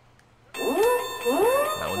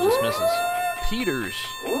 That one just misses. Peters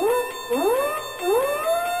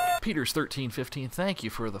 1315, thank you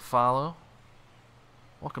for the follow.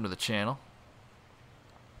 Welcome to the channel.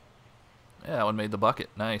 Yeah, that one made the bucket.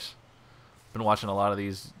 Nice. Been watching a lot of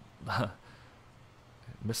these.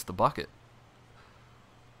 Missed the bucket.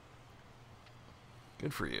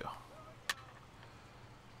 Good for you.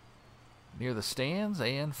 Near the stands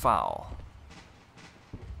and foul.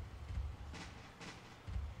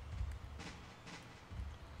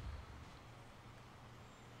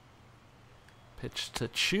 Pitch to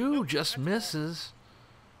Choo, just misses.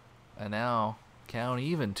 And now count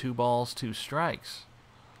even, 2 balls, 2 strikes.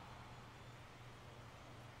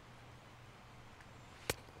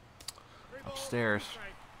 Upstairs.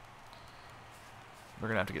 We're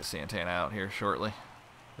going to have to get Santana out here shortly.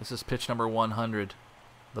 This is pitch number 100.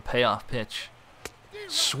 The payoff pitch.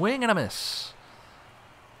 Swing and a miss.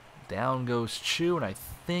 Down goes Choo, and I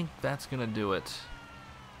think that's going to do it.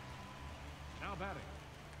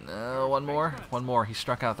 No, one more. One more. He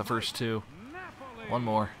struck out the first 2. One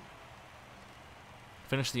more.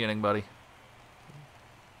 Finish the inning, buddy.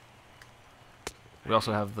 We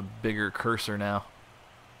also have the bigger cursor now.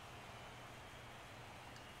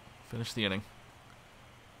 Finish the inning.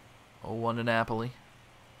 0-1 to Napoli.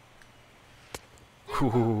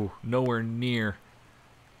 Ooh, nowhere near.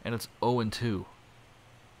 And it's 0-2.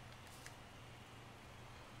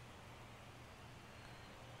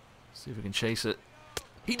 See if we can chase it.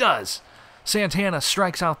 He does! Santana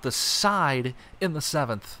strikes out the side in the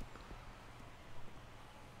 7th.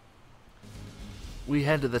 We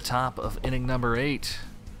head to the top of inning number 8.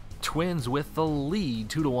 Twins with the lead,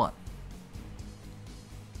 2-1.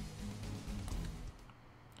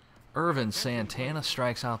 Irvin Santana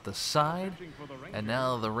strikes out the side, and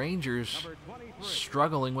now the Rangers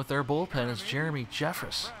struggling with their bullpen as Jeremy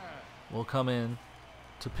Jeffress will come in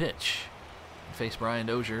to pitch and face Brian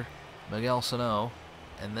Dozier, Miguel Sano,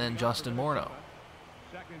 and then Justin Morneau.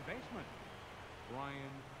 Second baseman, Brian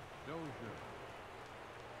Dozier.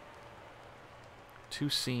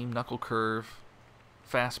 2-seam, knuckle curve,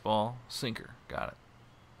 fastball, sinker. Got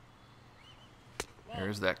it.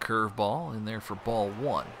 There's that curve ball in there for ball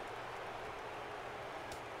 1.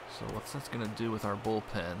 So what's that's going to do with our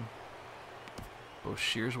bullpen? Both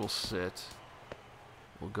Shears will sit.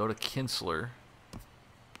 We'll go to Kinsler.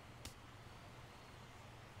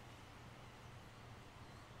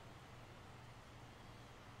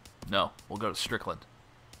 No, we'll go to Strickland.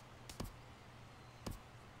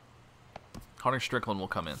 Hunter Strickland will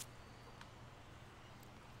come in.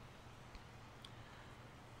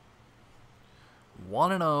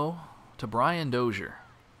 One 1-0 to Brian Dozier.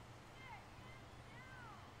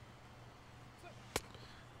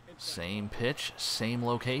 Same pitch, same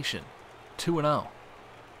location. 2-0.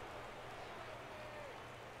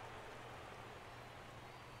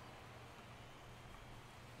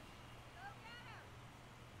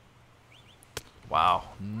 Wow,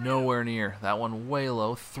 nowhere near. That one way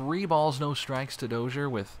low. 3 balls, no strikes to Dozier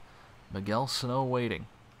with Miguel Sano waiting.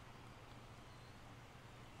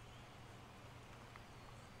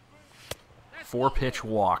 Four-pitch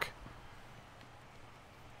walk.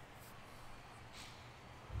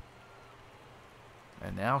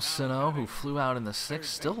 And now Sano, who flew out in the 6th,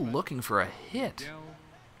 still looking for a hit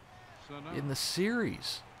in the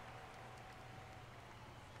series.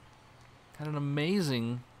 Had an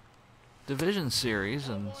amazing division series,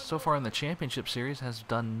 and so far in the championship series has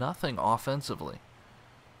done nothing offensively.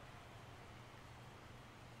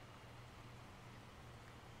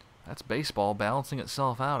 That's baseball balancing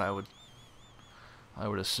itself out, I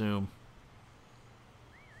would assume.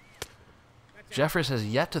 Jeffress has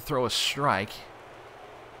yet to throw a strike.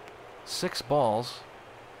 6 balls,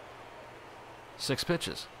 6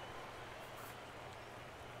 pitches.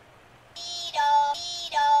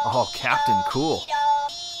 Oh, Captain Cool.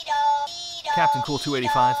 Captain Cool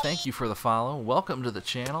 285, thank you for the follow. Welcome to the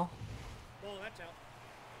channel. Ball, that's out.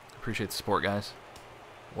 Appreciate the support, guys.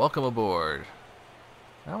 Welcome aboard.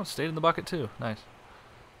 That one stayed in the bucket too. Nice.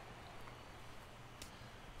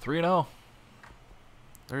 3-0.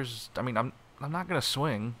 I'm not gonna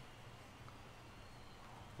swing.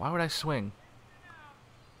 Why would I swing?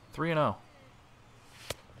 3-0.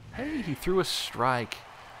 Hey, he threw a strike.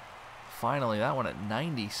 Finally, that one at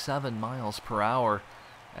 97 miles per hour.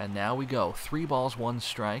 And now we go. 3 balls, 1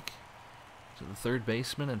 strike to the third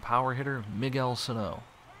baseman and power hitter Miguel Sano.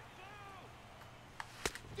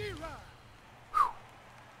 And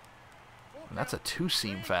that's a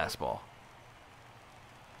 2-seam fastball.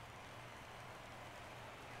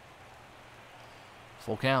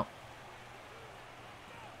 Full count.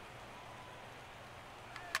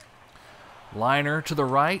 Liner to the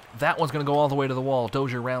right. That one's going to go all the way to the wall.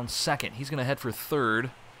 Dozier rounds second. He's going to head for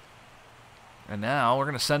third. And now we're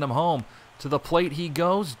going to send him home. To the plate he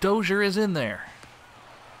goes. Dozier is in there.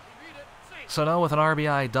 Sano with an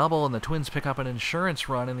RBI double, and the Twins pick up an insurance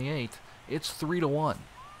run in the 8th. It's 3-1.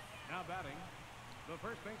 Now batting, the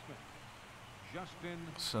first baseman, Justin.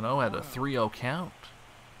 Sano had a 3-0 count.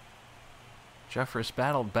 Jeffress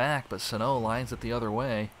battled back, but Sano lines it the other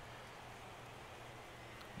way.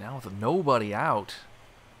 Now with nobody out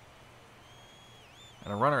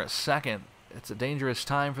and a runner at second, it's a dangerous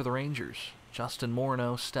time for the Rangers. Justin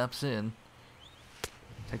Morneau steps in,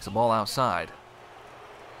 takes the ball outside.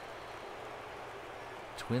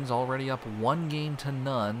 Twins already up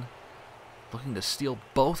 1-0, looking to steal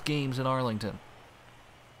both games in Arlington.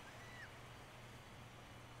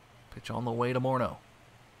 Pitch on the way to Morneau.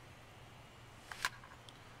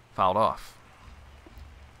 Fouled off.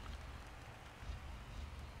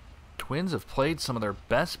 Twins have played some of their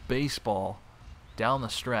best baseball down the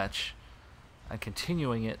stretch and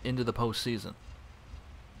continuing it into the postseason.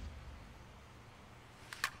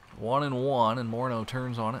 1-1, and Morneau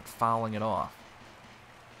turns on it, fouling it off.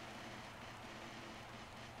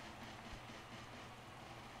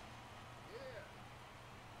 Yeah.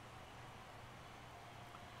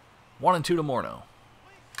 1-2 to Morneau.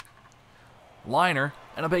 Liner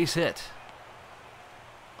and a base hit.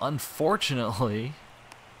 Unfortunately,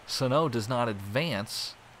 Sano does not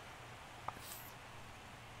advance.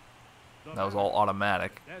 That was all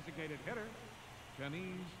automatic. Designated hitter,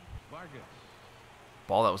 Vargas.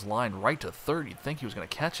 Ball that was lined right to third. You'd think he was going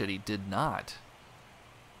to catch it. He did not.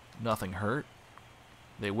 Nothing hurt.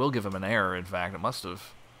 They will give him an error, in fact. It must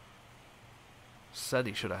have said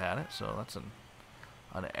he should have had it, so that's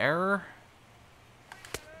an error.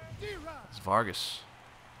 As Vargas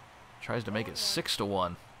tries to make it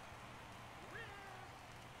 6-1.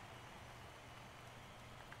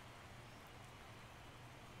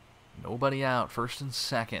 Nobody out, first and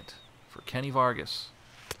second for Kenny Vargas.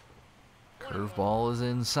 Curveball is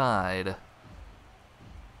inside.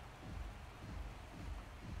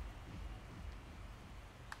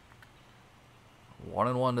 One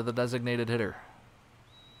and one to the designated hitter.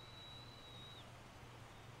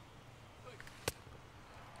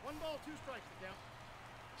 One ball, 2 strikes to count.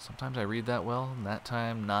 Sometimes I read that well, and that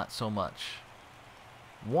time not so much.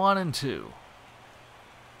 1-2.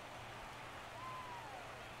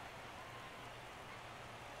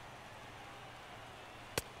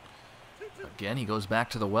 Again, he goes back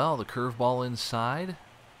to the well. The curveball inside.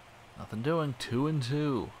 Nothing doing.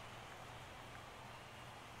 2-2.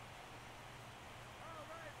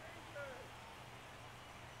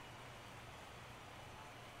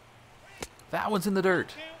 That one's in the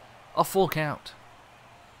dirt. A full count.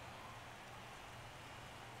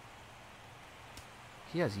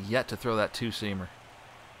 He has yet to throw that 2-seamer.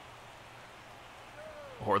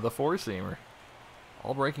 Or the 4-seamer.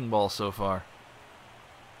 All breaking balls so far.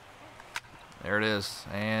 There it is,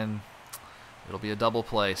 and it'll be a double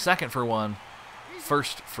play. Second for 1,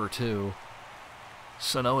 first for 2.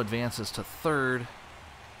 Sano advances to third,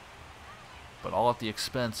 but all at the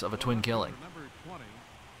expense of a twin killing. Number 20,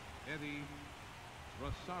 Eddie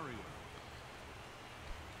Rosario.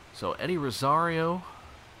 So Eddie Rosario,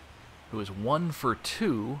 who is 1 for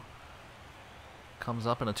 2, comes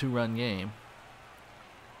up in a 2-run game,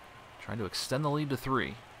 trying to extend the lead to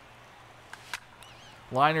 3.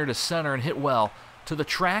 Liner to center and hit well. To the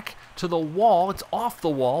track, to the wall. It's off the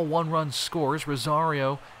wall. 1 run scores.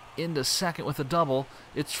 Rosario into second with a double.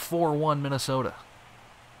 It's 4-1 Minnesota.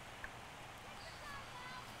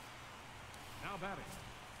 Now batting,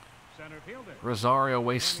 center fielder. Rosario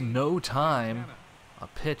wastes no time. A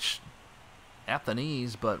pitch at the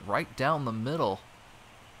knees, but right down the middle.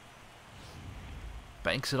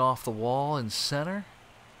 Banks it off the wall in center.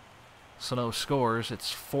 Sano scores.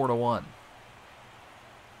 It's 4-1.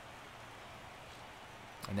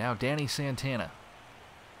 And now Danny Santana.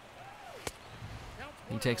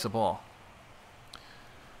 He takes the ball.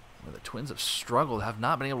 Well, the Twins have struggled, have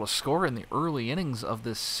not been able to score in the early innings of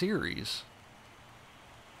this series.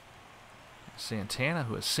 Santana,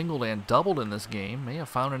 who has singled and doubled in this game, may have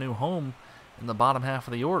found a new home in the bottom half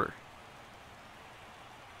of the order.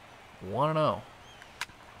 1-0.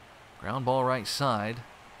 Ground ball right side.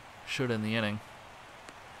 Should end the inning.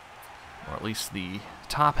 Or at least the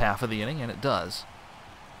top half of the inning, and it does.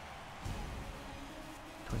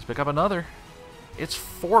 Twins pick up another. It's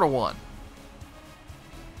 4-1.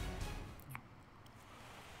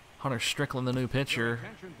 Hunter Strickland, the new pitcher,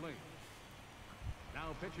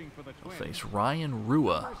 will face Ryan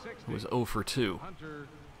Rua, who is 0 for 2. Hunter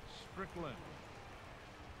Strickland.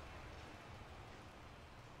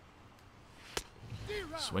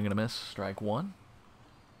 Swing and a miss, strike one.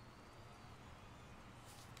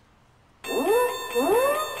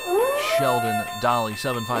 Sheldon Dolly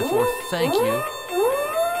 754, thank you.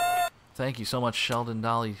 Thank you so much, Sheldon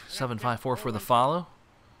Dolly 754, for the follow.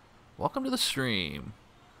 Welcome to the stream.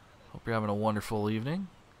 Hope you're having a wonderful evening.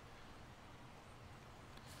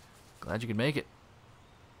 Glad you could make it.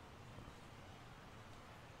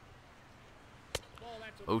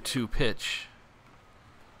 0-2 pitch.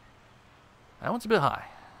 That one's a bit high.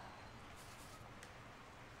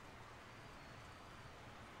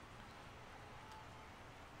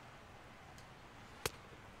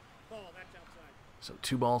 So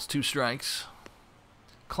 2 balls, 2 strikes.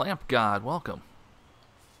 Clamp God, welcome.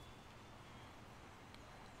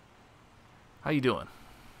 How you doing?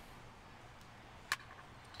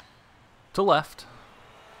 To left.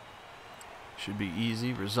 Should be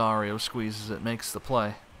easy. Rosario squeezes it, makes the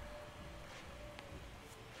play.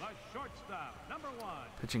 The shortstop, number 1.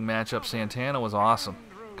 Pitching matchup, Santana was awesome.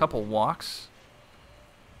 Couple walks,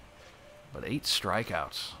 but 8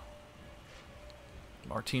 strikeouts.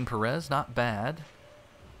 Martin Perez, not bad.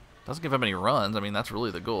 Doesn't give him any runs. I mean, that's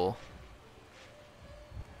really the goal.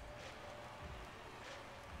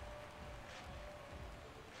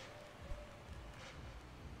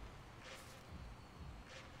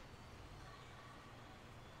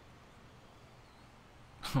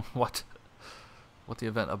 What the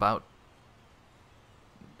event about?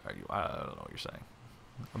 Are you? I don't know what you're saying.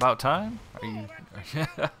 About time? Are you?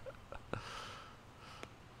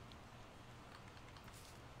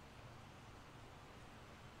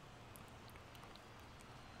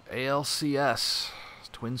 ALCS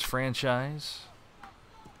Twins franchise.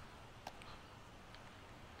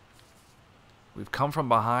 We've come from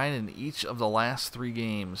behind in each of the last 3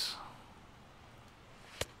 games.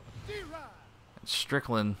 And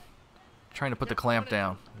Strickland trying to put the clamp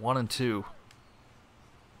down. 1 and 2.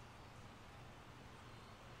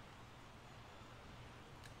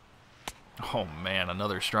 Oh man,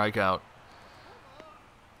 another strikeout.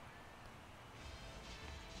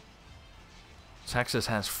 Texas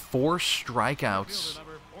has 4 strikeouts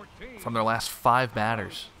from their last 5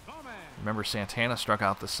 batters. Remember, Santana struck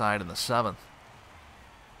out the side in the 7th.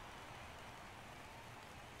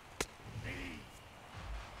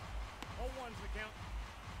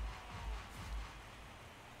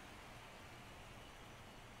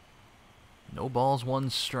 No balls, 1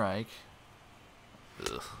 strike. Ugh.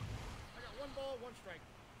 I got 1 ball, 1 strike.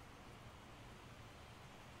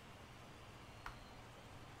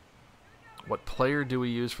 What player do we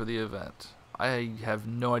use for the event? I have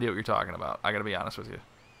no idea what you're talking about. I gotta be honest with you.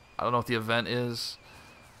 I don't know what the event is.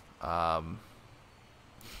 I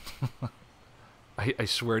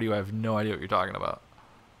swear to you, I have no idea what you're talking about.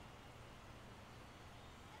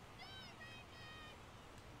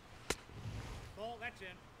 Ball, that's in.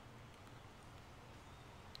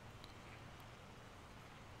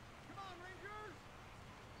 Come on, Rangers.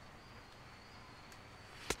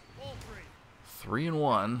 Ball 3.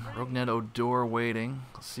 3-1. Rognet Odor waiting.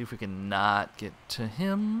 Let's see if we can not get to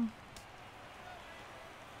him.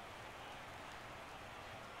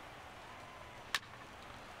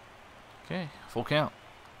 Okay, full count.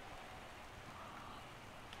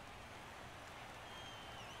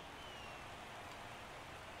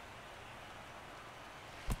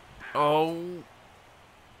 Oh.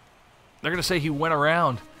 They're going to say he went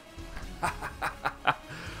around.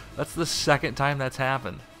 That's the 2nd time that's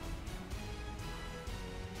happened.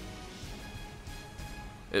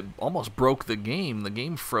 It almost broke the game. The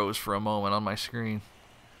game froze for a moment on my screen.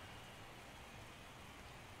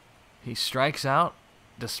 He strikes out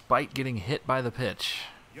despite getting hit by the pitch.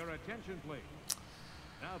 Your attention, please.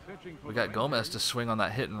 Now pitching for We the got Gomez Rangers, to swing on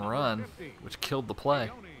that hit and run, which killed the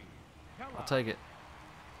play. I'll take it.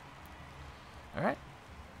 All right.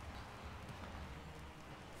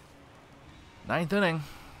 9th inning.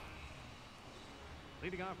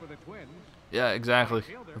 Leading off for the Twins, Yeah, exactly.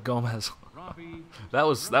 fielder, Gomez. Robbie. that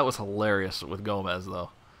was hilarious with Gomez though.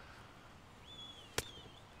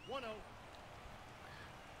 1-0.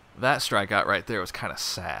 That strikeout right there was kind of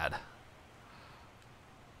sad.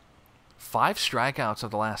 5 strikeouts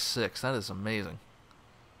of the last 6. That is amazing.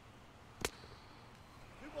 2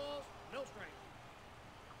 balls, no strikes.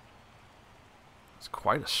 It's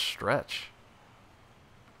quite a stretch.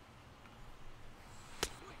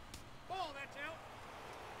 Ball, that's out.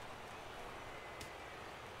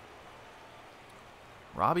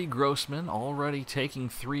 Robbie Grossman already taking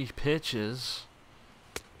 3 pitches.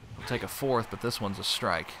 He'll take a 4th, but this one's a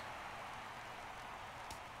strike.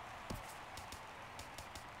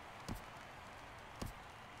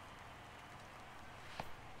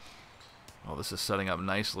 Oh, this is setting up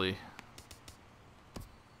nicely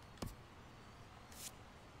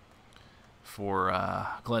for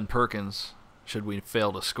Glenn Perkins, should we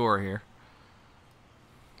fail to score here.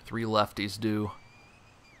 3 lefties due.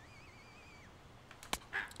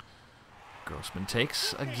 Grossman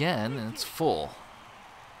takes again, and it's full.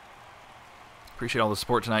 Appreciate all the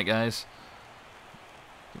support tonight, guys.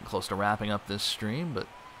 Getting close to wrapping up this stream, but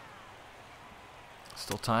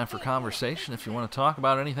still time for conversation. If you want to talk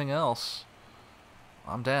about anything else,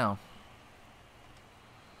 I'm down.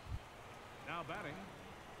 Now batting.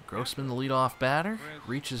 Grossman, the leadoff batter,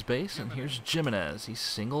 reaches base, and here's Jimenez. He's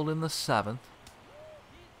singled in the 7th.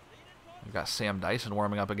 We've got Sam Dyson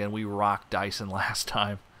warming up again. We rocked Dyson last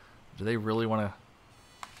time. Do they really want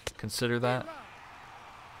to consider that? 0-1.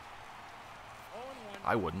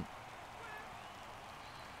 I wouldn't.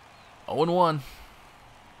 0-1.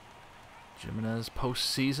 Jimenez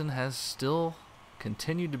postseason has still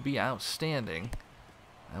continued to be outstanding.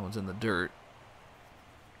 That one's in the dirt.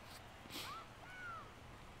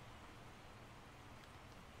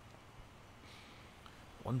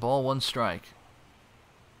 One ball, one strike.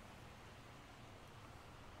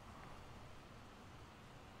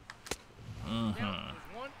 Now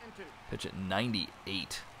it's 1-2. Pitch at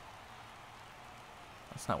 98.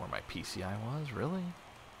 That's not where my PCI was, really?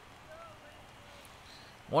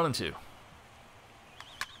 1-2.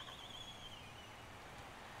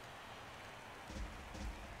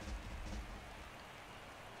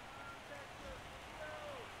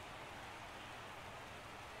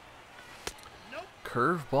 Nope.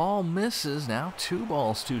 Curveball misses. Now 2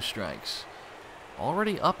 balls, 2 strikes.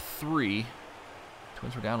 Already up 3.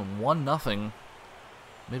 Twins were down 1-0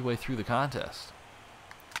 midway through the contest.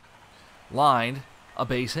 Lined, a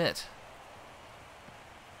base hit.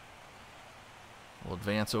 We'll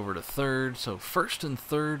advance over to third. So 1st and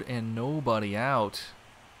 3rd and nobody out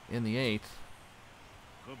in the 8th.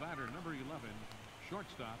 The batter, number 11,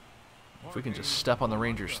 shortstop. If we can just step on the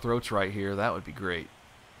Rangers' throats right here, that would be great.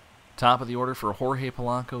 Top of the order for Jorge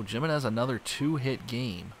Polanco. Jimenez, another 2-hit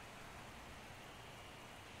game.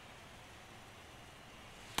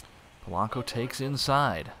 Polanco takes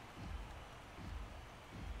inside.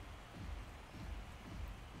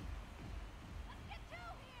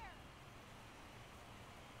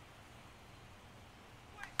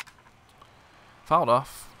 Fouled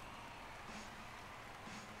off.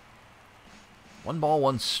 1 ball,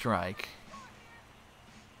 1 strike.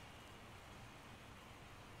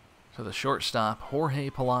 To the shortstop, Jorge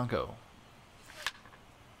Polanco.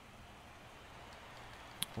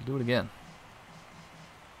 We'll do it again.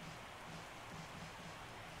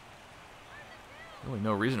 Really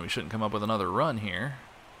no reason we shouldn't come up with another run here.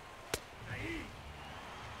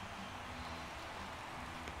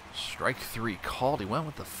 Strike 3 called. He went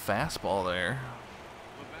with the fastball there.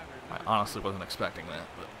 I honestly wasn't expecting that,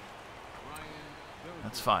 but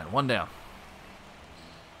that's fine. 1 down.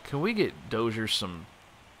 Can we get Dozier some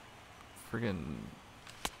friggin'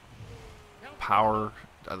 power?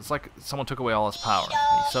 It's like someone took away all his power.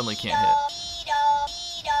 And he suddenly can't hit.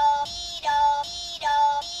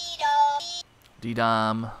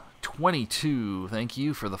 D-Dom 22, thank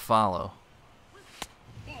you for the follow.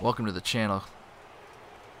 Welcome to the channel.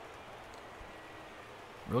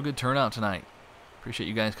 Real good turnout tonight. Appreciate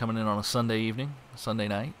you guys coming in on a Sunday evening, Sunday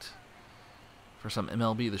night, for some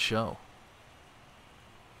MLB The Show.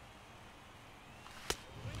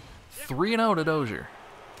 3-0 to Dozier.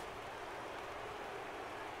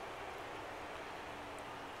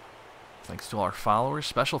 Thanks to our followers.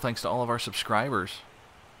 Special thanks to all of our subscribers.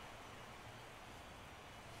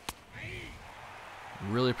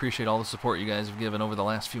 Really appreciate all the support you guys have given over the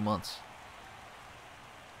last few months.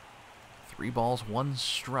 3 balls, 1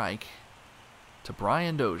 strike to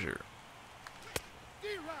Brian Dozier.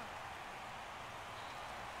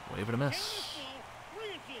 Wave and a miss. 3-2.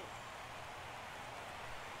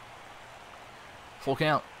 Full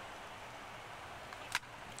count.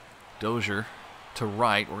 Dozier to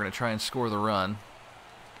right. We're going to try and score the run.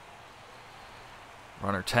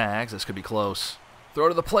 Runner tags. This could be close. Throw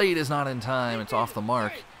to the plate is not in time. It's off the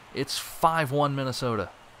mark. It's 5-1 Minnesota.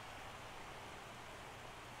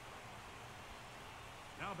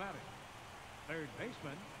 Now batting, third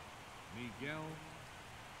baseman, Miguel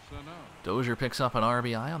Sano. Dozier picks up an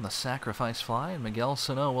RBI on the sacrifice fly, and Miguel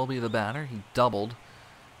Sano will be the batter. He doubled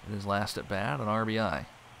in his last at bat, an RBI.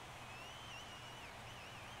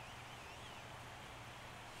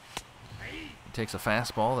 He takes a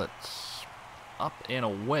fastball that's up and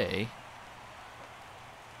away.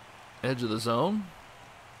 Edge of the zone.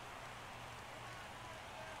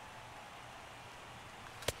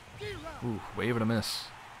 Ooh, wave and a miss.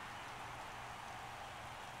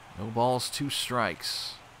 No balls, 2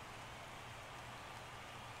 strikes.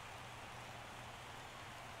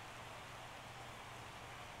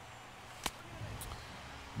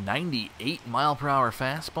 .98-mile-per-hour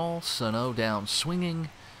fastball. Sano down swinging.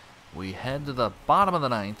 We head to the bottom of the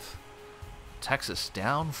 9th. Texas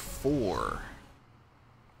down 4.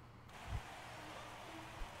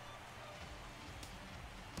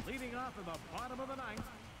 Leading off in the bottom of the 9th,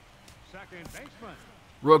 second baseman.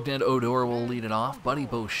 Rognan Odor will lead it off. Buddy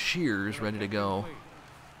Boshears ready to go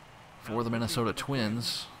for the Minnesota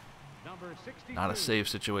Twins. Not a save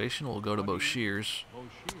situation. We'll go to Boshears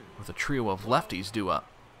with a trio of lefties due up.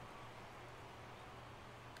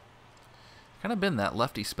 Kind of been that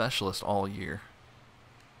lefty specialist all year.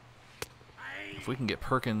 If we can get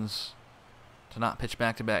Perkins to not pitch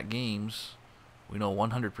back-to-back games, we know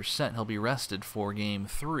 100% he'll be rested for Game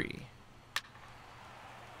 3.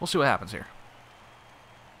 We'll see what happens here.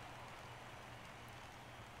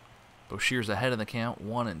 Boshears ahead in the count,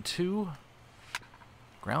 1-2.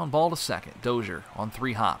 Ground ball to second. Dozier on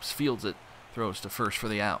 3 hops. Fields it. Throws to first for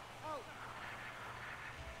the out.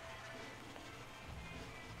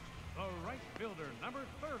 The right fielder, number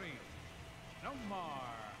 30, Nomar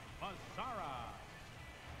Mazara.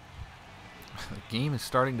 The game is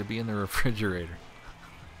starting to be in the refrigerator.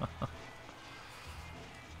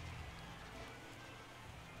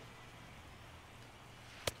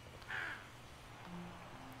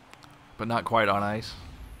 But not quite on ice.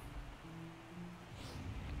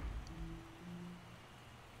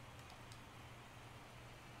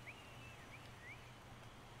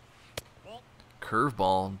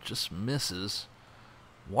 Curveball just misses.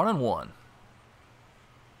 1-1.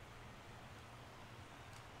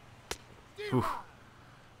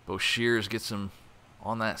 Boshears gets him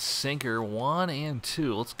on that sinker.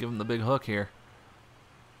 1-2. Let's give him the big hook here.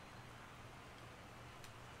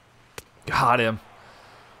 Got him.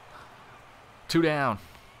 2 down.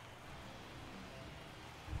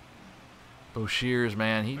 Boshears,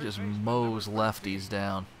 man, he just mows lefties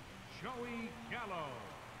down.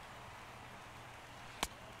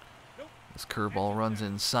 This curveball runs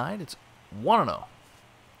inside. It's 1-0.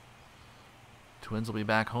 Twins will be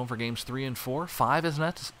back home for games 3 and 4. 5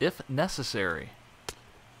 if necessary.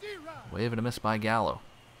 Wave and a miss by Gallo.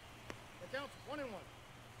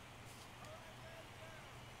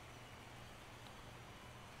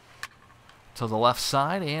 To the left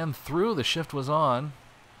side and through. The shift was on.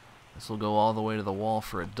 This will go all the way to the wall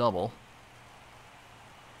for a double.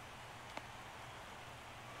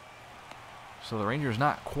 So the Rangers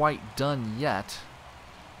not quite done yet.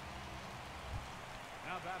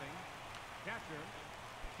 Now batting, catcher,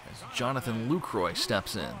 As Jonathan Lucroy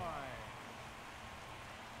steps in.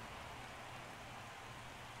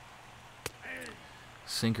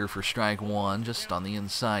 Sinker for strike 1, just on the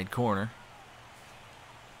inside corner.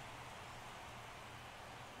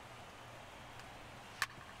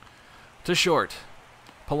 To short.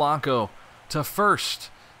 Polanco to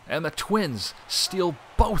first. And the Twins steal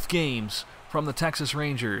both games from the Texas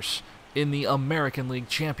Rangers in the American League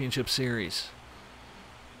Championship Series.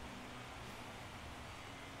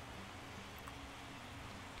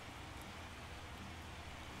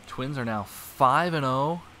 Twins are now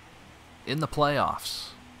 5-0 in the playoffs.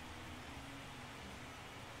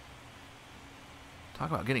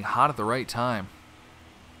 Talk about getting hot at the right time.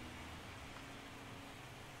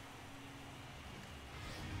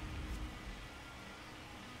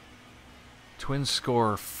 Twins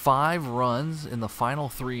score 5 runs in the final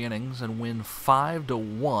 3 innings and win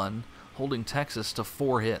 5-1, holding Texas to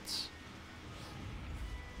 4 hits.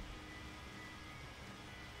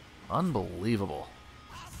 Unbelievable.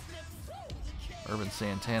 Urban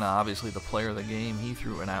Santana, obviously the player of the game. He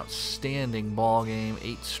threw an outstanding ball game,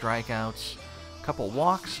 8 strikeouts, a couple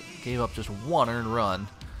walks, gave up just 1 earned run.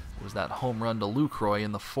 It was that home run to Lucroy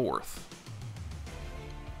in the 4th.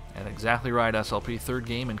 And exactly right, SLP. 3rd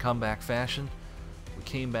game in comeback fashion. We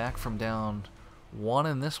came back from down 1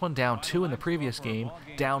 in this one, down 2 in the previous game,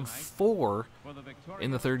 down 4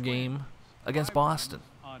 in the third game against Boston.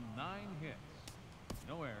 On 9 hits.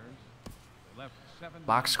 No errors. Left 7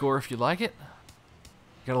 Box score if you like it.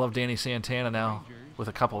 Gotta love Danny Santana now. With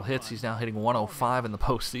a couple hits, he's now hitting 105 in the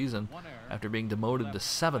postseason after being demoted to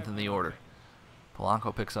 7th in the order.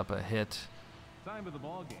 Polanco picks up a hit. time of the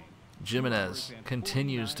ball game. Jimenez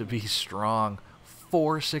continues to be strong,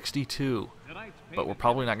 462. But we're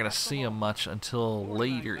probably not going to see him much until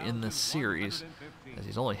later in this series, as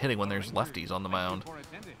he's only hitting when there's lefties on the mound.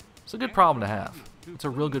 It's a good problem to have. It's a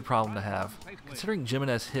real good problem to have. Considering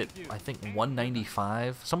Jimenez hit, I think,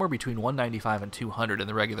 195, somewhere between 195 and 200 in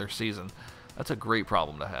the regular season, that's a great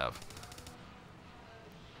problem to have.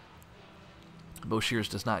 Boshiers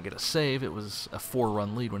does not get a save. It was a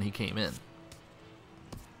 4-run lead when he came in.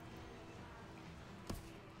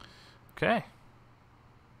 Okay.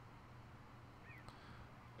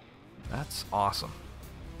 That's awesome.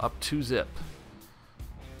 Up 2-zip.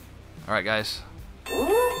 All right, guys.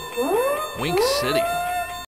 Wink City.